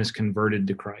someone is converted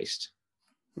to Christ.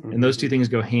 And those two things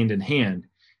go hand in hand.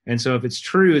 And so if it's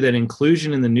true that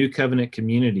inclusion in the new covenant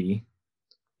community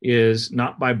is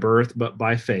not by birth, but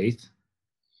by faith,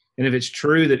 and if it's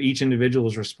true that each individual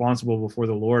is responsible before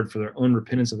the Lord for their own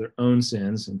repentance of their own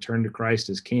sins and turn to Christ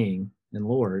as King and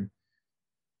Lord,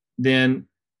 then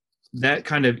that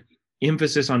kind of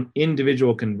emphasis on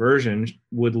individual conversion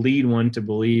would lead one to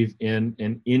believe in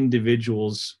an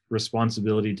individual's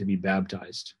responsibility to be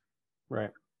baptized.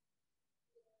 Right.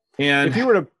 And if you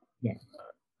were to,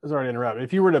 sorry to interrupt,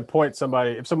 if you were to point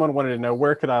somebody, if someone wanted to know,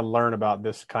 where could I learn about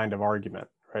this kind of argument,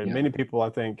 right? Yeah. Many people, I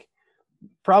think,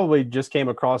 probably just came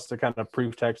across the kind of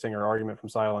proof texting or argument from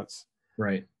silence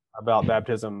right about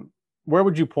baptism. Where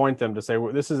would you point them to say,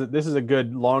 well, this is a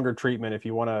good longer treatment if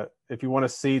you want to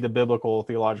see the biblical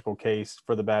theological case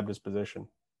for the Baptist position?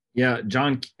 Yeah,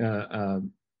 John,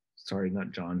 sorry,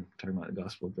 not John, I'm talking about the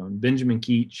Gospel of John. Benjamin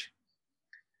Keach.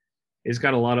 It's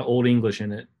got a lot of old English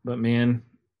in it, but man,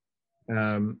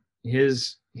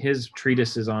 his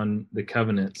treatises on the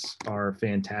covenants are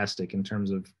fantastic in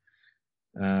terms of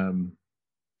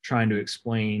trying to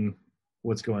explain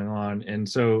what's going on. And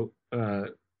so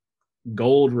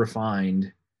Gold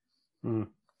Refined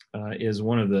is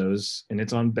one of those, and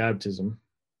it's on baptism.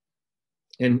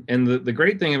 And the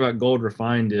great thing about Gold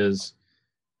Refined is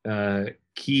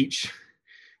Keach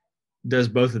does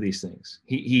both of these things.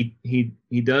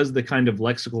 He does the kind of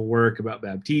lexical work about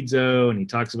baptizo, and he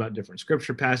talks about different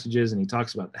scripture passages, and he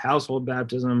talks about the household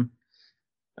baptism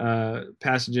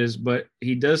passages, but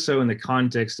he does so in the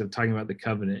context of talking about the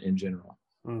covenant in general,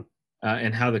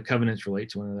 and how the covenants relate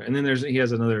to one another. And then he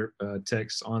has another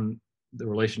text on the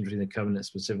relation between the covenant,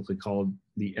 specifically called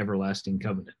the everlasting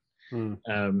covenant.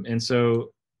 And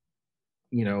so,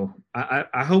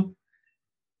 I hope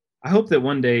that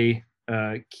one day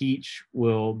Keach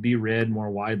will be read more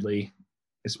widely,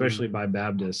 especially by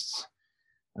Baptists.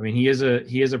 I mean, he is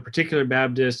a particular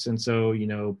Baptist, and so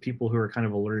people who are kind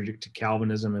of allergic to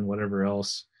Calvinism and whatever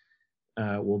else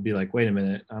will be like, wait a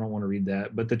minute, I don't want to read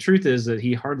that. But the truth is that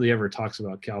he hardly ever talks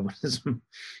about Calvinism.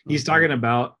 He's talking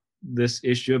about this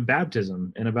issue of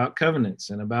baptism and about covenants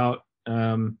and about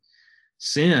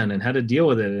sin and how to deal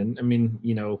with it. And I mean,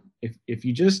 if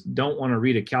you just don't want to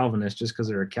read a Calvinist just because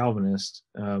they're a Calvinist,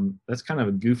 that's kind of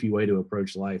a goofy way to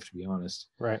approach life, to be honest.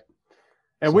 Right.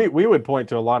 And so, we would point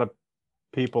to a lot of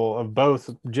people of both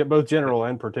general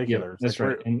and particulars. Yeah, that's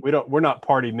right. We're not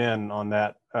party men on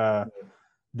that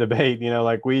debate.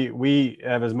 Like we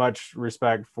have as much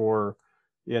respect for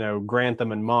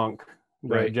Grantham and Monk,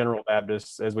 the General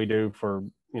Baptists, as we do for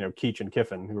Keach and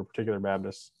Kiffin, who are particular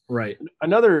Baptists. Right.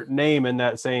 Another name in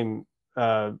that same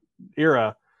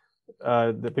era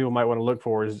that people might want to look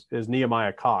for is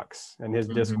Nehemiah Cox and his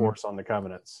discourse on the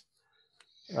covenants.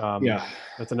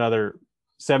 That's another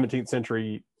 17th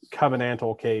century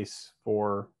covenantal case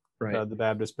for the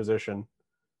Baptist position.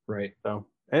 Right. So,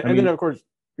 and then of course,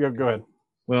 go ahead.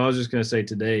 Well, I was just going to say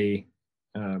today,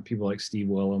 people like Steve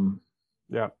Wellum,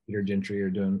 Peter Gentry are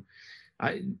doing.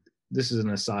 This is an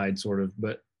aside, sort of,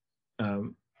 but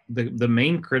the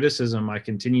main criticism I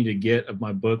continue to get of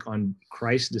my book on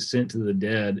Christ's descent to the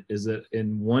dead is that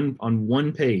on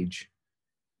one page,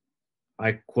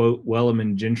 I quote Wellum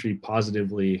and Gentry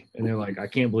positively, and they're like, I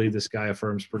can't believe this guy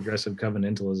affirms progressive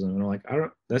covenantalism. And I'm like,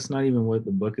 that's not even what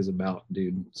the book is about,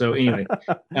 dude. So anyway,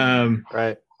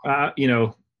 right.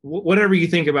 Whatever you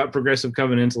think about progressive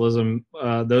covenantalism,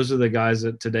 those are the guys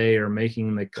that today are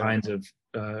making the kinds of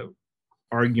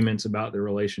arguments about the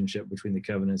relationship between the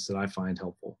covenants that I find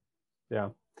helpful. Yeah.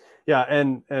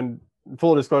 And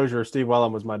full disclosure, Steve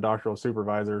Wellum was my doctoral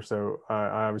supervisor, so I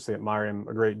obviously admire him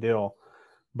a great deal.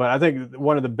 But I think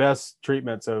one of the best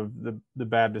treatments of the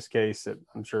Baptist case that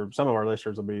I'm sure some of our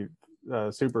listeners will be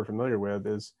super familiar with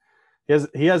is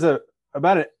he has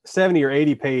about a 70 or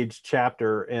 80 page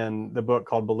chapter in the book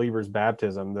called Believer's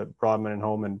Baptism that Broadman and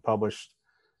Holman published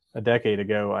a decade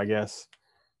ago, I guess,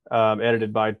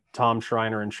 edited by Tom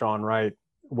Schreiner and Sean Wright,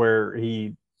 where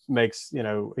he makes, he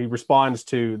responds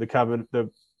to the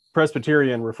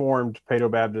Presbyterian Reformed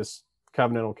Paedo-Baptist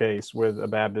covenantal case with a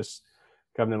Baptist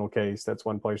covenantal case. That's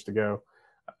one place to go.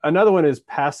 Another one is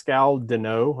Pascal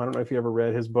Denot. I don't know if you ever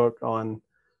read his book on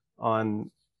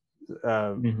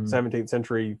 17th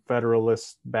century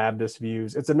Federalist Baptist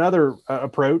views. It's another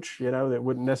approach, that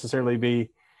wouldn't necessarily be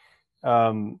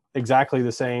exactly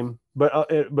the same,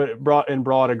 but brought in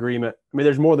broad agreement. I mean,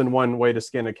 there's more than one way to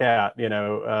skin a cat,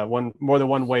 more than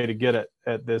one way to get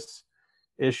at this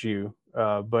issue.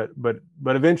 But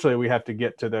eventually we have to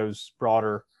get to those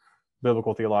broader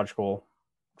biblical theological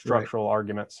structural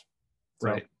arguments. So,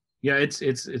 right. Yeah,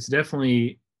 it's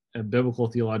definitely a biblical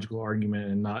theological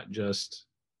argument and not just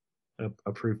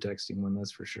a proof texting one,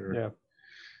 that's for sure. Yeah.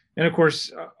 And of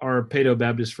course, our Paedo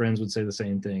Baptist friends would say the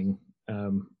same thing,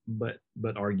 but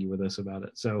argue with us about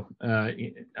it. So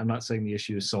I'm not saying the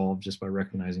issue is solved just by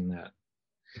recognizing that.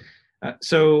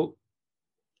 So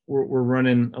we're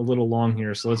running a little long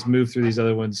here, so let's move through these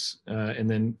other ones and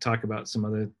then talk about some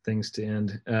other things to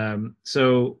end.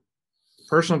 So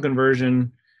personal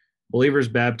conversion, believers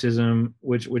baptism,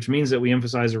 which means that we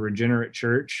emphasize a regenerate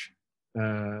church,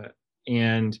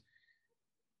 and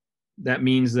that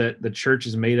means that the church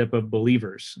is made up of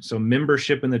believers. So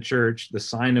membership in the church, the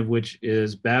sign of which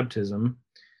is baptism,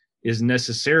 is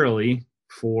necessarily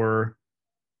for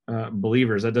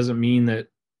believers. That doesn't mean that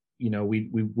we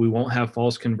won't have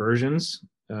false conversions,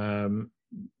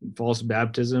 false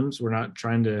baptisms. We're not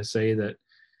trying to say that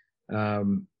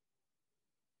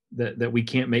that we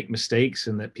can't make mistakes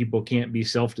and that people can't be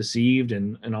self-deceived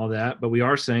and all that. But we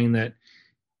are saying that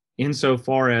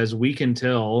insofar as we can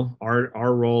tell,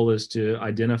 our role is to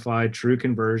identify true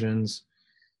conversions,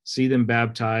 see them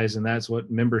baptized, and that's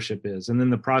what membership is. And then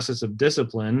the process of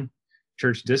discipline,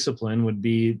 church discipline, would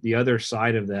be the other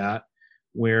side of that,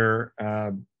 where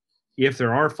if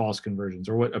there are false conversions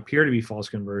or what appear to be false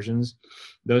conversions,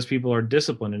 those people are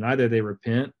disciplined, and either they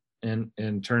repent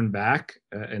and turn back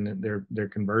and their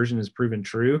conversion is proven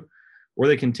true, or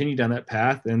they continue down that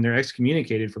path and they're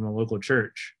excommunicated from a local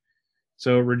church.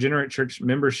 So regenerate church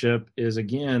membership is,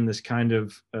 again, this kind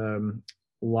of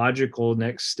logical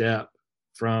next step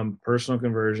from personal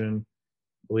conversion,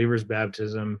 believers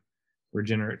baptism,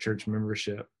 regenerate church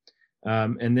membership.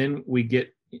 And then we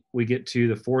get to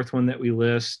the fourth one that we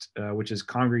list, which is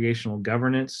congregational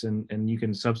governance, and you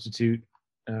can substitute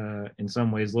in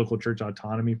some ways local church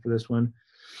autonomy for this one.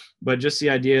 But just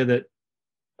the idea that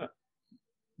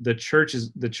the church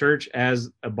as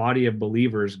a body of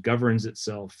believers governs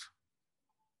itself.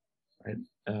 Right?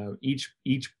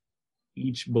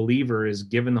 Each believer is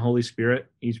given the Holy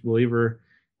Spirit. Each believer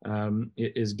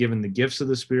is given the gifts of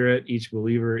the Spirit. Each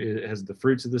believer has the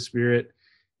fruits of the Spirit.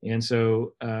 And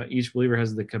so each believer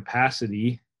has the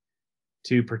capacity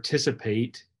to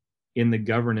participate in the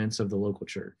governance of the local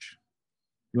church.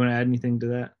 You want to add anything to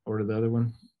that or to the other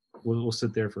one? We'll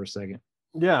sit there for a second.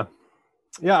 Yeah.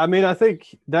 I mean, I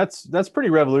think that's pretty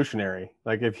revolutionary.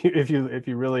 Like if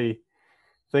you really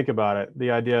think about it,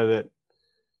 the idea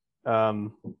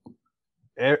that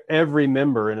every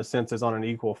member, in a sense, is on an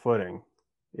equal footing.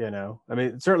 I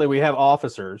mean, certainly we have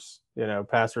officers,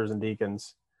 pastors and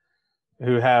deacons,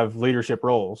 who have leadership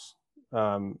roles,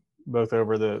 both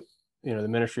over the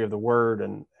ministry of the word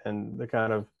and the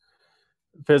kind of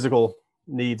physical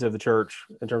needs of the church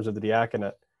in terms of the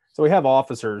diaconate. So we have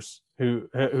officers who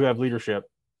have leadership,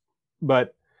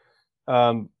 but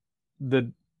the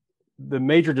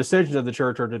major decisions of the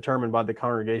church are determined by the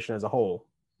congregation as a whole.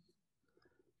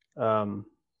 Men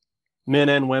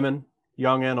and women,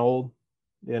 young and old,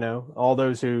 all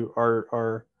those who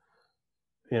are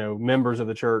members of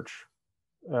the church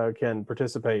can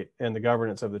participate in the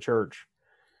governance of the church.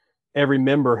 Every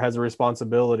member has a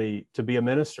responsibility to be a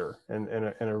minister in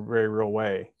a very real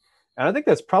way. And I think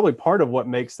that's probably part of what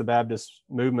makes the Baptist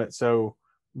movement so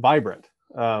vibrant,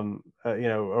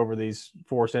 over these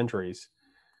 4 centuries,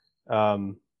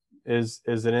 is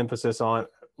an emphasis on,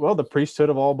 the priesthood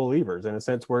of all believers. In a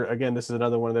sense, where, again, this is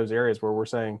another one of those areas where we're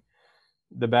saying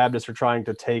the Baptists are trying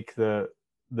to take the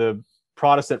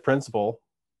Protestant principle,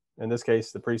 in this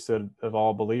case, the priesthood of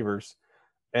all believers,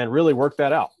 and really work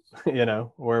that out,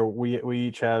 where we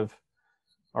each have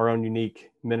our own unique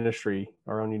ministry,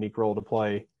 our own unique role to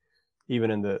play, even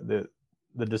in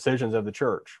the decisions of the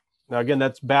church. Now, again,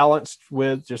 that's balanced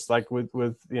with, just like with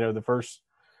the first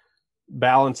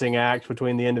balancing act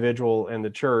between the individual and the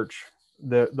church,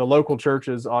 the local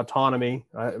church's autonomy.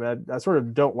 I sort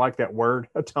of don't like that word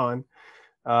a ton.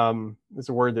 It's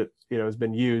a word that has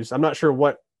been used. I'm not sure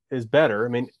what is better. I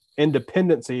mean,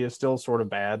 independency is still sort of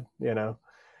bad.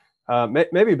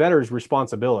 Maybe better is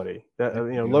responsibility.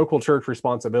 Local church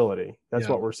responsibility. That's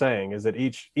what we're saying, is that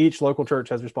each local church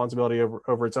has responsibility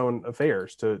over its own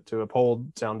affairs to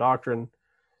uphold sound doctrine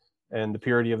and the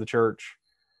purity of the church.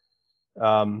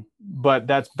 But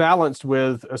that's balanced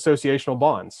with associational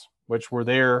bonds, which were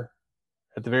there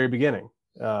at the very beginning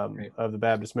of the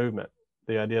Baptist movement.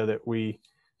 The idea that we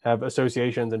have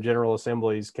associations and general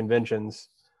assemblies, conventions,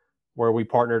 where we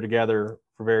partner together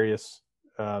for various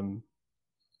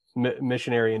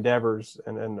missionary endeavors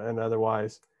and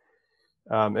otherwise.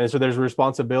 And so there's a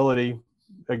responsibility,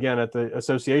 again, at the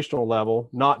associational level,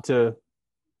 not to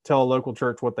tell a local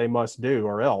church what they must do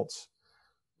or else,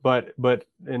 but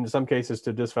in some cases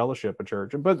to disfellowship a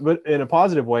church, but in a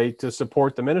positive way to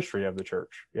support the ministry of the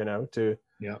church,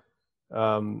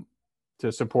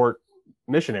 to support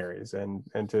missionaries and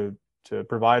to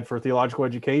provide for theological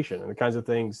education and the kinds of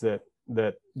things that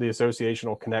the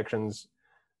associational connections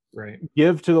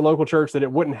give to the local church that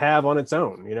it wouldn't have on its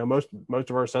own. Most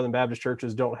of our Southern Baptist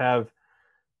churches don't have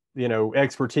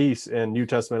expertise in New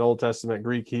Testament, Old Testament,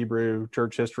 Greek, Hebrew,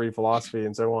 church history, philosophy,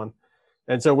 and so on.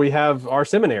 And so we have our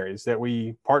seminaries that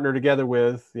we partner together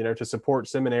with, to support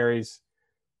seminaries,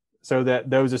 so that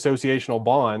those associational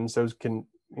bonds, those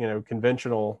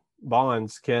conventional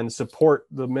bonds, can support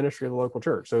the ministry of the local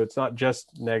church. So it's not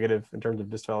just negative in terms of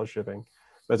disfellowshipping,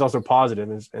 but it's also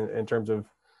positive in terms of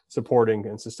supporting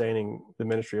and sustaining the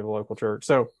ministry of the local church.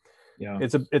 So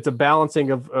it's a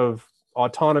balancing of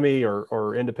autonomy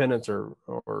or independence or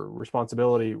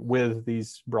responsibility with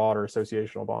these broader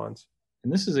associational bonds.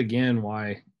 And this is again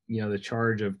why the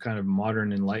charge of kind of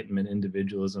modern Enlightenment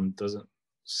individualism doesn't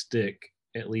stick,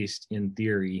 at least in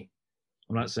theory.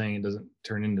 I'm not saying it doesn't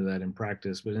turn into that in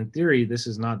practice, but in theory, this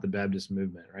is not the Baptist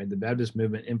movement, right? The Baptist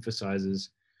movement emphasizes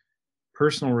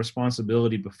personal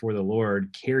responsibility before the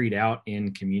Lord carried out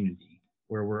in community,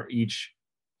 where we're each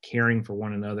caring for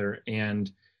one another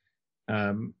and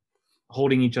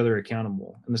holding each other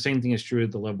accountable. And the same thing is true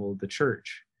at the level of the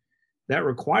church. That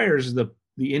requires the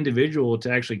individual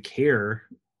to actually care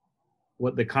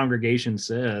what the congregation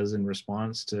says in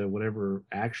response to whatever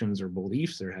actions or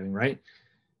beliefs they're having, right?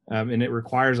 And it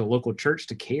requires a local church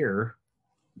to care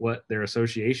what their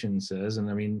association says. And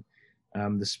I mean,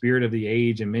 the spirit of the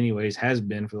age in many ways has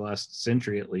been, for the last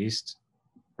century at least,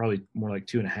 probably more like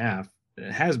 2.5,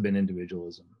 it has been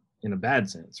individualism in a bad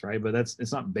sense, right? But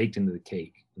it's not baked into the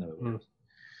cake, in other words.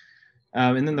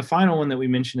 And then the final one that we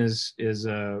mentioned is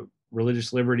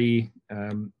religious liberty.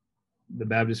 The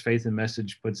Baptist Faith and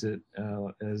Message puts it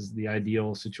as the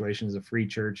ideal situation as a free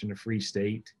church and a free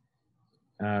state.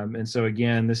 And so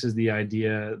again, this is the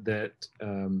idea that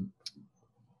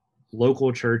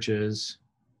local churches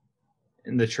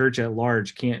and the church at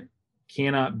large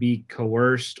cannot be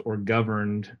coerced or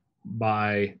governed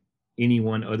by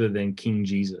anyone other than King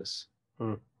Jesus.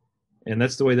 And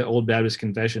that's the way the Old Baptist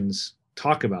confessions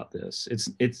talk about this.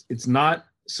 It's not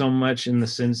so much in the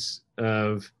sense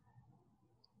of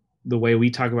the way we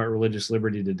talk about religious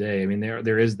liberty today. I mean,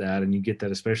 there is that, and you get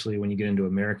that especially when you get into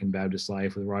American Baptist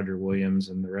life with Roger Williams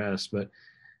and the rest. But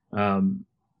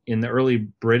in the early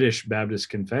British Baptist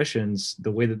confessions,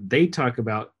 the way that they talk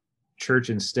about church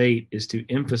and state is to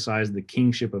emphasize the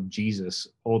kingship of Jesus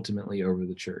ultimately over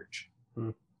the church.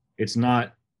 It's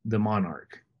not the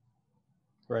monarch.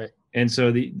 Right. And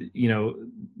so the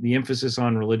emphasis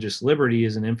on religious liberty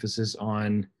is an emphasis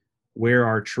on where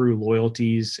our true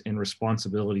loyalties and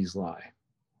responsibilities lie,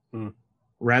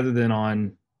 rather than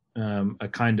on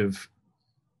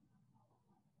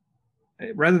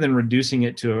rather than reducing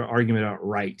it to an argument about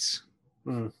rights.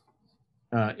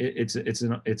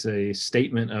 It's a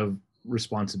statement of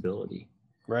responsibility.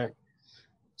 Right.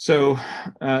 So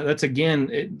that's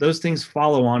again, those things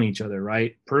follow on each other,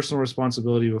 right? Personal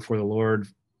responsibility before the Lord,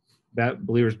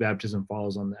 believers' baptism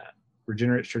follows on that.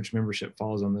 Regenerate church membership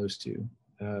follows on those two.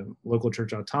 Local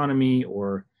church autonomy,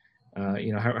 or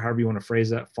however you want to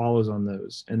phrase that, follows on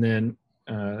those. And then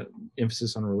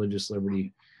emphasis on religious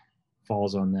liberty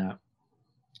falls on that.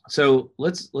 So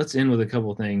let's end with a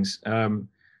couple of things.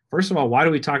 First of all, why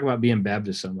do we talk about being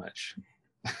Baptist so much?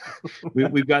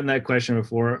 We've gotten that question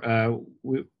before.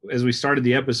 As we started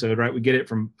the episode, right, we get it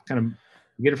from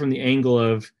the angle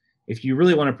of, if you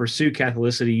really want to pursue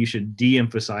Catholicity, you should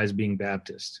de-emphasize being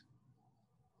Baptist.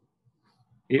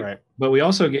 Right. But we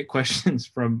also get questions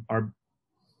from our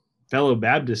fellow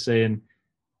Baptists saying,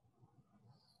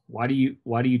 why do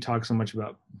you talk so much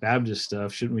about Baptist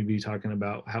stuff? Shouldn't we be talking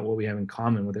about what we have in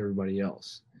common with everybody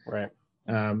else? Right.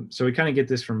 So we kind of get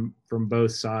this from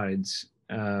both sides.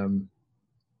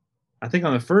 I think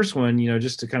on the first one,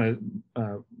 just to kind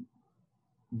of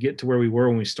get to where we were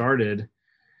when we started,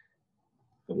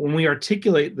 when we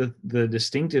articulate the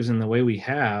distinctives in the way we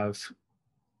have,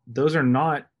 those are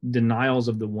not denials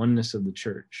of the oneness of the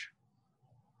church.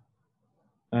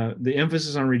 The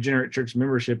emphasis on regenerate church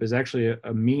membership is actually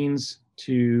a means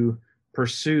to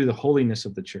pursue the holiness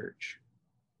of the church.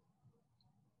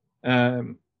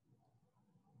 In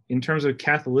terms of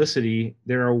Catholicity,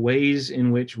 there are ways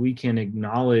in which we can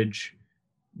acknowledge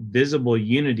visible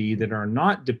unity that are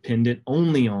not dependent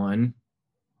only on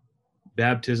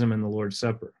baptism and the Lord's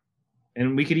Supper.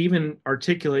 And we could even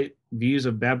articulate views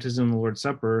of baptism and the Lord's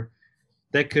Supper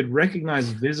that could recognize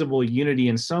visible unity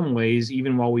in some ways,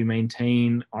 even while we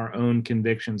maintain our own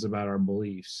convictions about our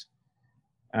beliefs.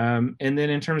 And then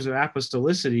in terms of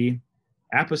apostolicity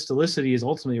is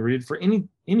ultimately rooted for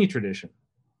any tradition.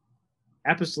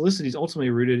 Apostolicity is ultimately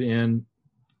rooted in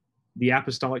the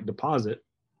apostolic deposit,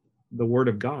 the Word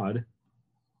of God,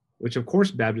 which of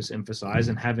course Baptists emphasize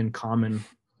and have in common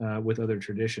with other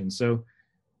traditions. So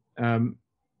we'll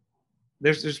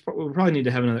probably need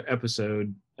to have another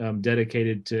episode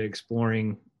dedicated to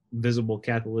exploring visible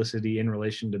Catholicity in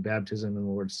relation to baptism and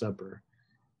the Lord's Supper.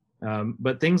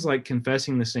 But things like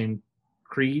confessing the same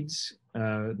creeds,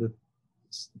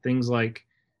 things like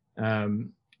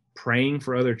praying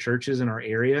for other churches in our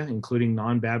area, including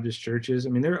non-Baptist churches. I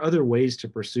mean, there are other ways to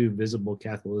pursue visible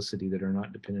Catholicity that are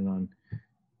not dependent on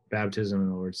baptism and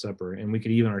the Lord's Supper. And we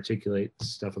could even articulate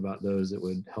stuff about those that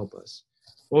would help us.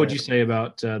 What would you say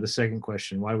about the second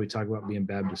question? Why do we talk about being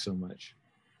Baptist so much?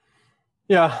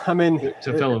 Yeah, I mean,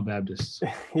 to fellow Baptists.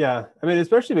 Yeah, I mean,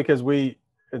 especially because we,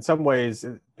 in some ways,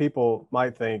 people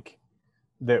might think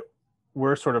that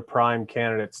we're sort of prime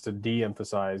candidates to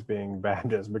de-emphasize being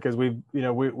Baptist, because we've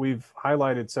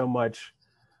highlighted so much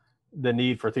the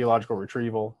need for theological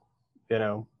retrieval,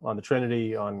 on the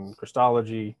Trinity, on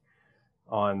Christology,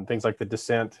 on things like the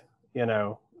descent,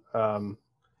 so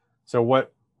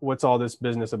what's all this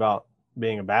business about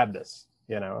being a Baptist?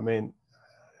 I mean,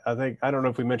 I don't know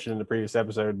if we mentioned in the previous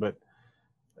episode, but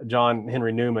John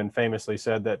Henry Newman famously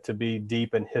said that to be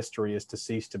deep in history is to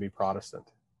cease to be Protestant.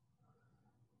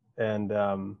 And,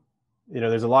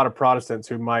 there's a lot of Protestants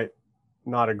who might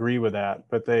not agree with that,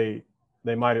 but they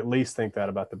might at least think that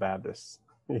about the Baptists,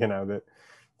 that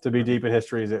to be deep in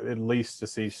history is at least to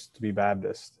cease to be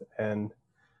Baptist. And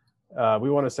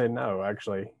we want to say no,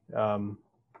 actually. And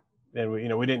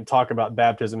we didn't talk about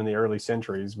baptism in the early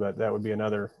centuries, but that would be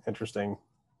another interesting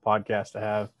podcast to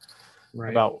have, right,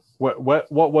 about what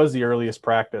was the earliest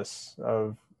practice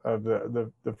of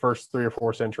the first 3 or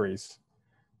 4 centuries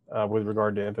with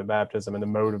regard to infant baptism and the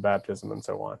mode of baptism and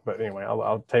so on. But anyway,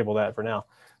 I'll table that for now.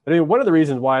 But anyway, one of the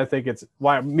reasons why I think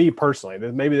why me personally,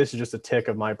 maybe this is just a tick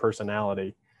of my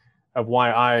personality, of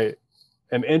why I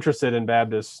am interested in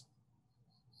Baptist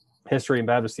history and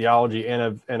Baptist theology,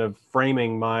 and of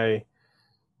framing my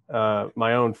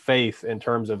own faith in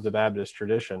terms of the Baptist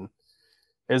tradition,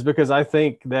 is because I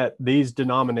think that these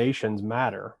denominations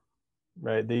matter,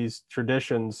 right? These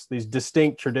traditions, these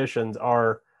distinct traditions,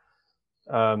 are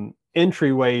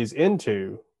entryways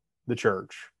into the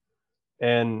church,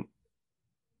 and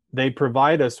they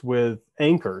provide us with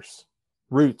anchors,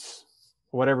 roots,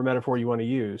 whatever metaphor you want to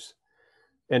use,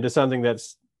 into something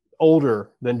that's older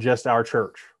than just our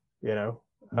church.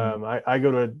 I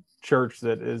go to a church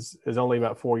that is only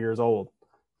about 4 years old,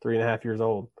 3.5 years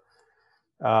old.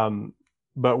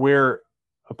 But we're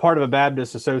a part of a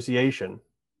Baptist association,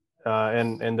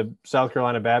 and the South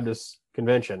Carolina Baptist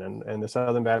Convention and the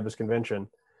Southern Baptist Convention,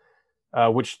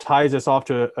 which ties us off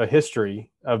to a history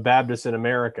of Baptists in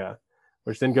America,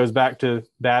 which then goes back to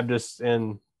Baptists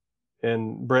in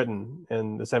Britain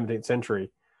in the 17th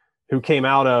century, who came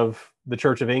out of the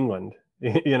Church of England,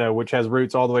 which has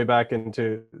roots all the way back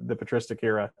into the patristic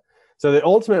era. So that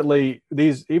ultimately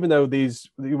even though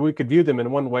we could view them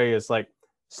in one way as like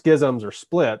schisms or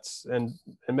splits, and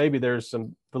maybe there's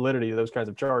some validity to those kinds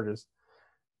of charges.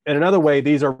 In another way,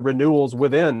 these are renewals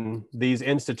within these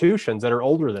institutions that are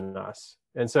older than us.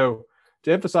 And so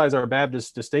to emphasize our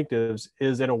Baptist distinctives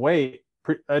is, in a way,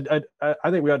 I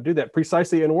think we ought to do that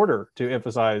precisely in order to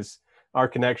emphasize our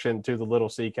connection to the Little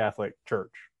C Catholic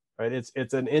Church, right?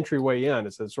 It's an entryway in.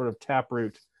 It's a sort of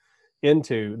taproot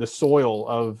into the soil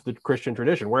of the Christian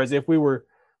tradition. Whereas if we were,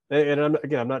 and I'm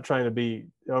not trying to be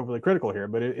overly critical here,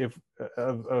 but if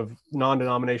of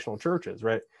non-denominational churches,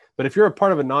 right? But if you're a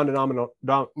part of a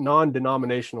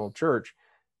non-denominational church,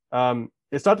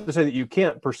 it's not to say that you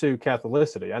can't pursue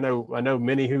Catholicity. I know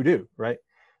many who do, right?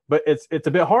 But it's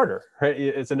a bit harder, right?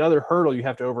 It's another hurdle you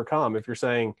have to overcome if you're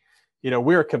saying,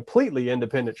 we're a completely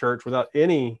independent church without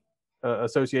any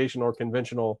association or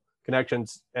conventional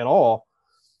connections at all.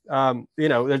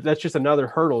 That's just another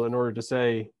hurdle in order to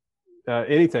say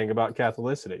anything about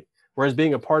Catholicity. Whereas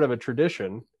being a part of a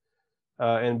tradition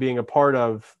and being a part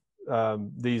of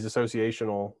these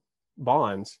associational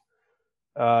bonds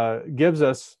gives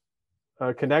us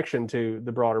a connection to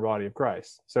the broader body of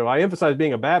Christ. So I emphasize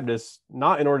being a Baptist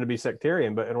not in order to be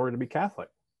sectarian, but in order to be Catholic.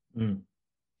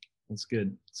 That's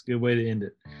good. It's a good way to end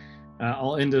it.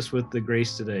 I'll end us with the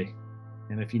grace today.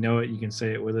 And if you know it, you can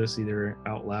say it with us either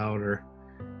out loud or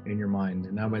in your mind.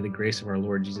 And now by the grace of our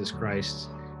Lord Jesus Christ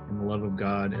and the love of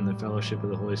God and the fellowship of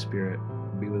the Holy Spirit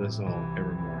be with us all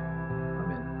evermore.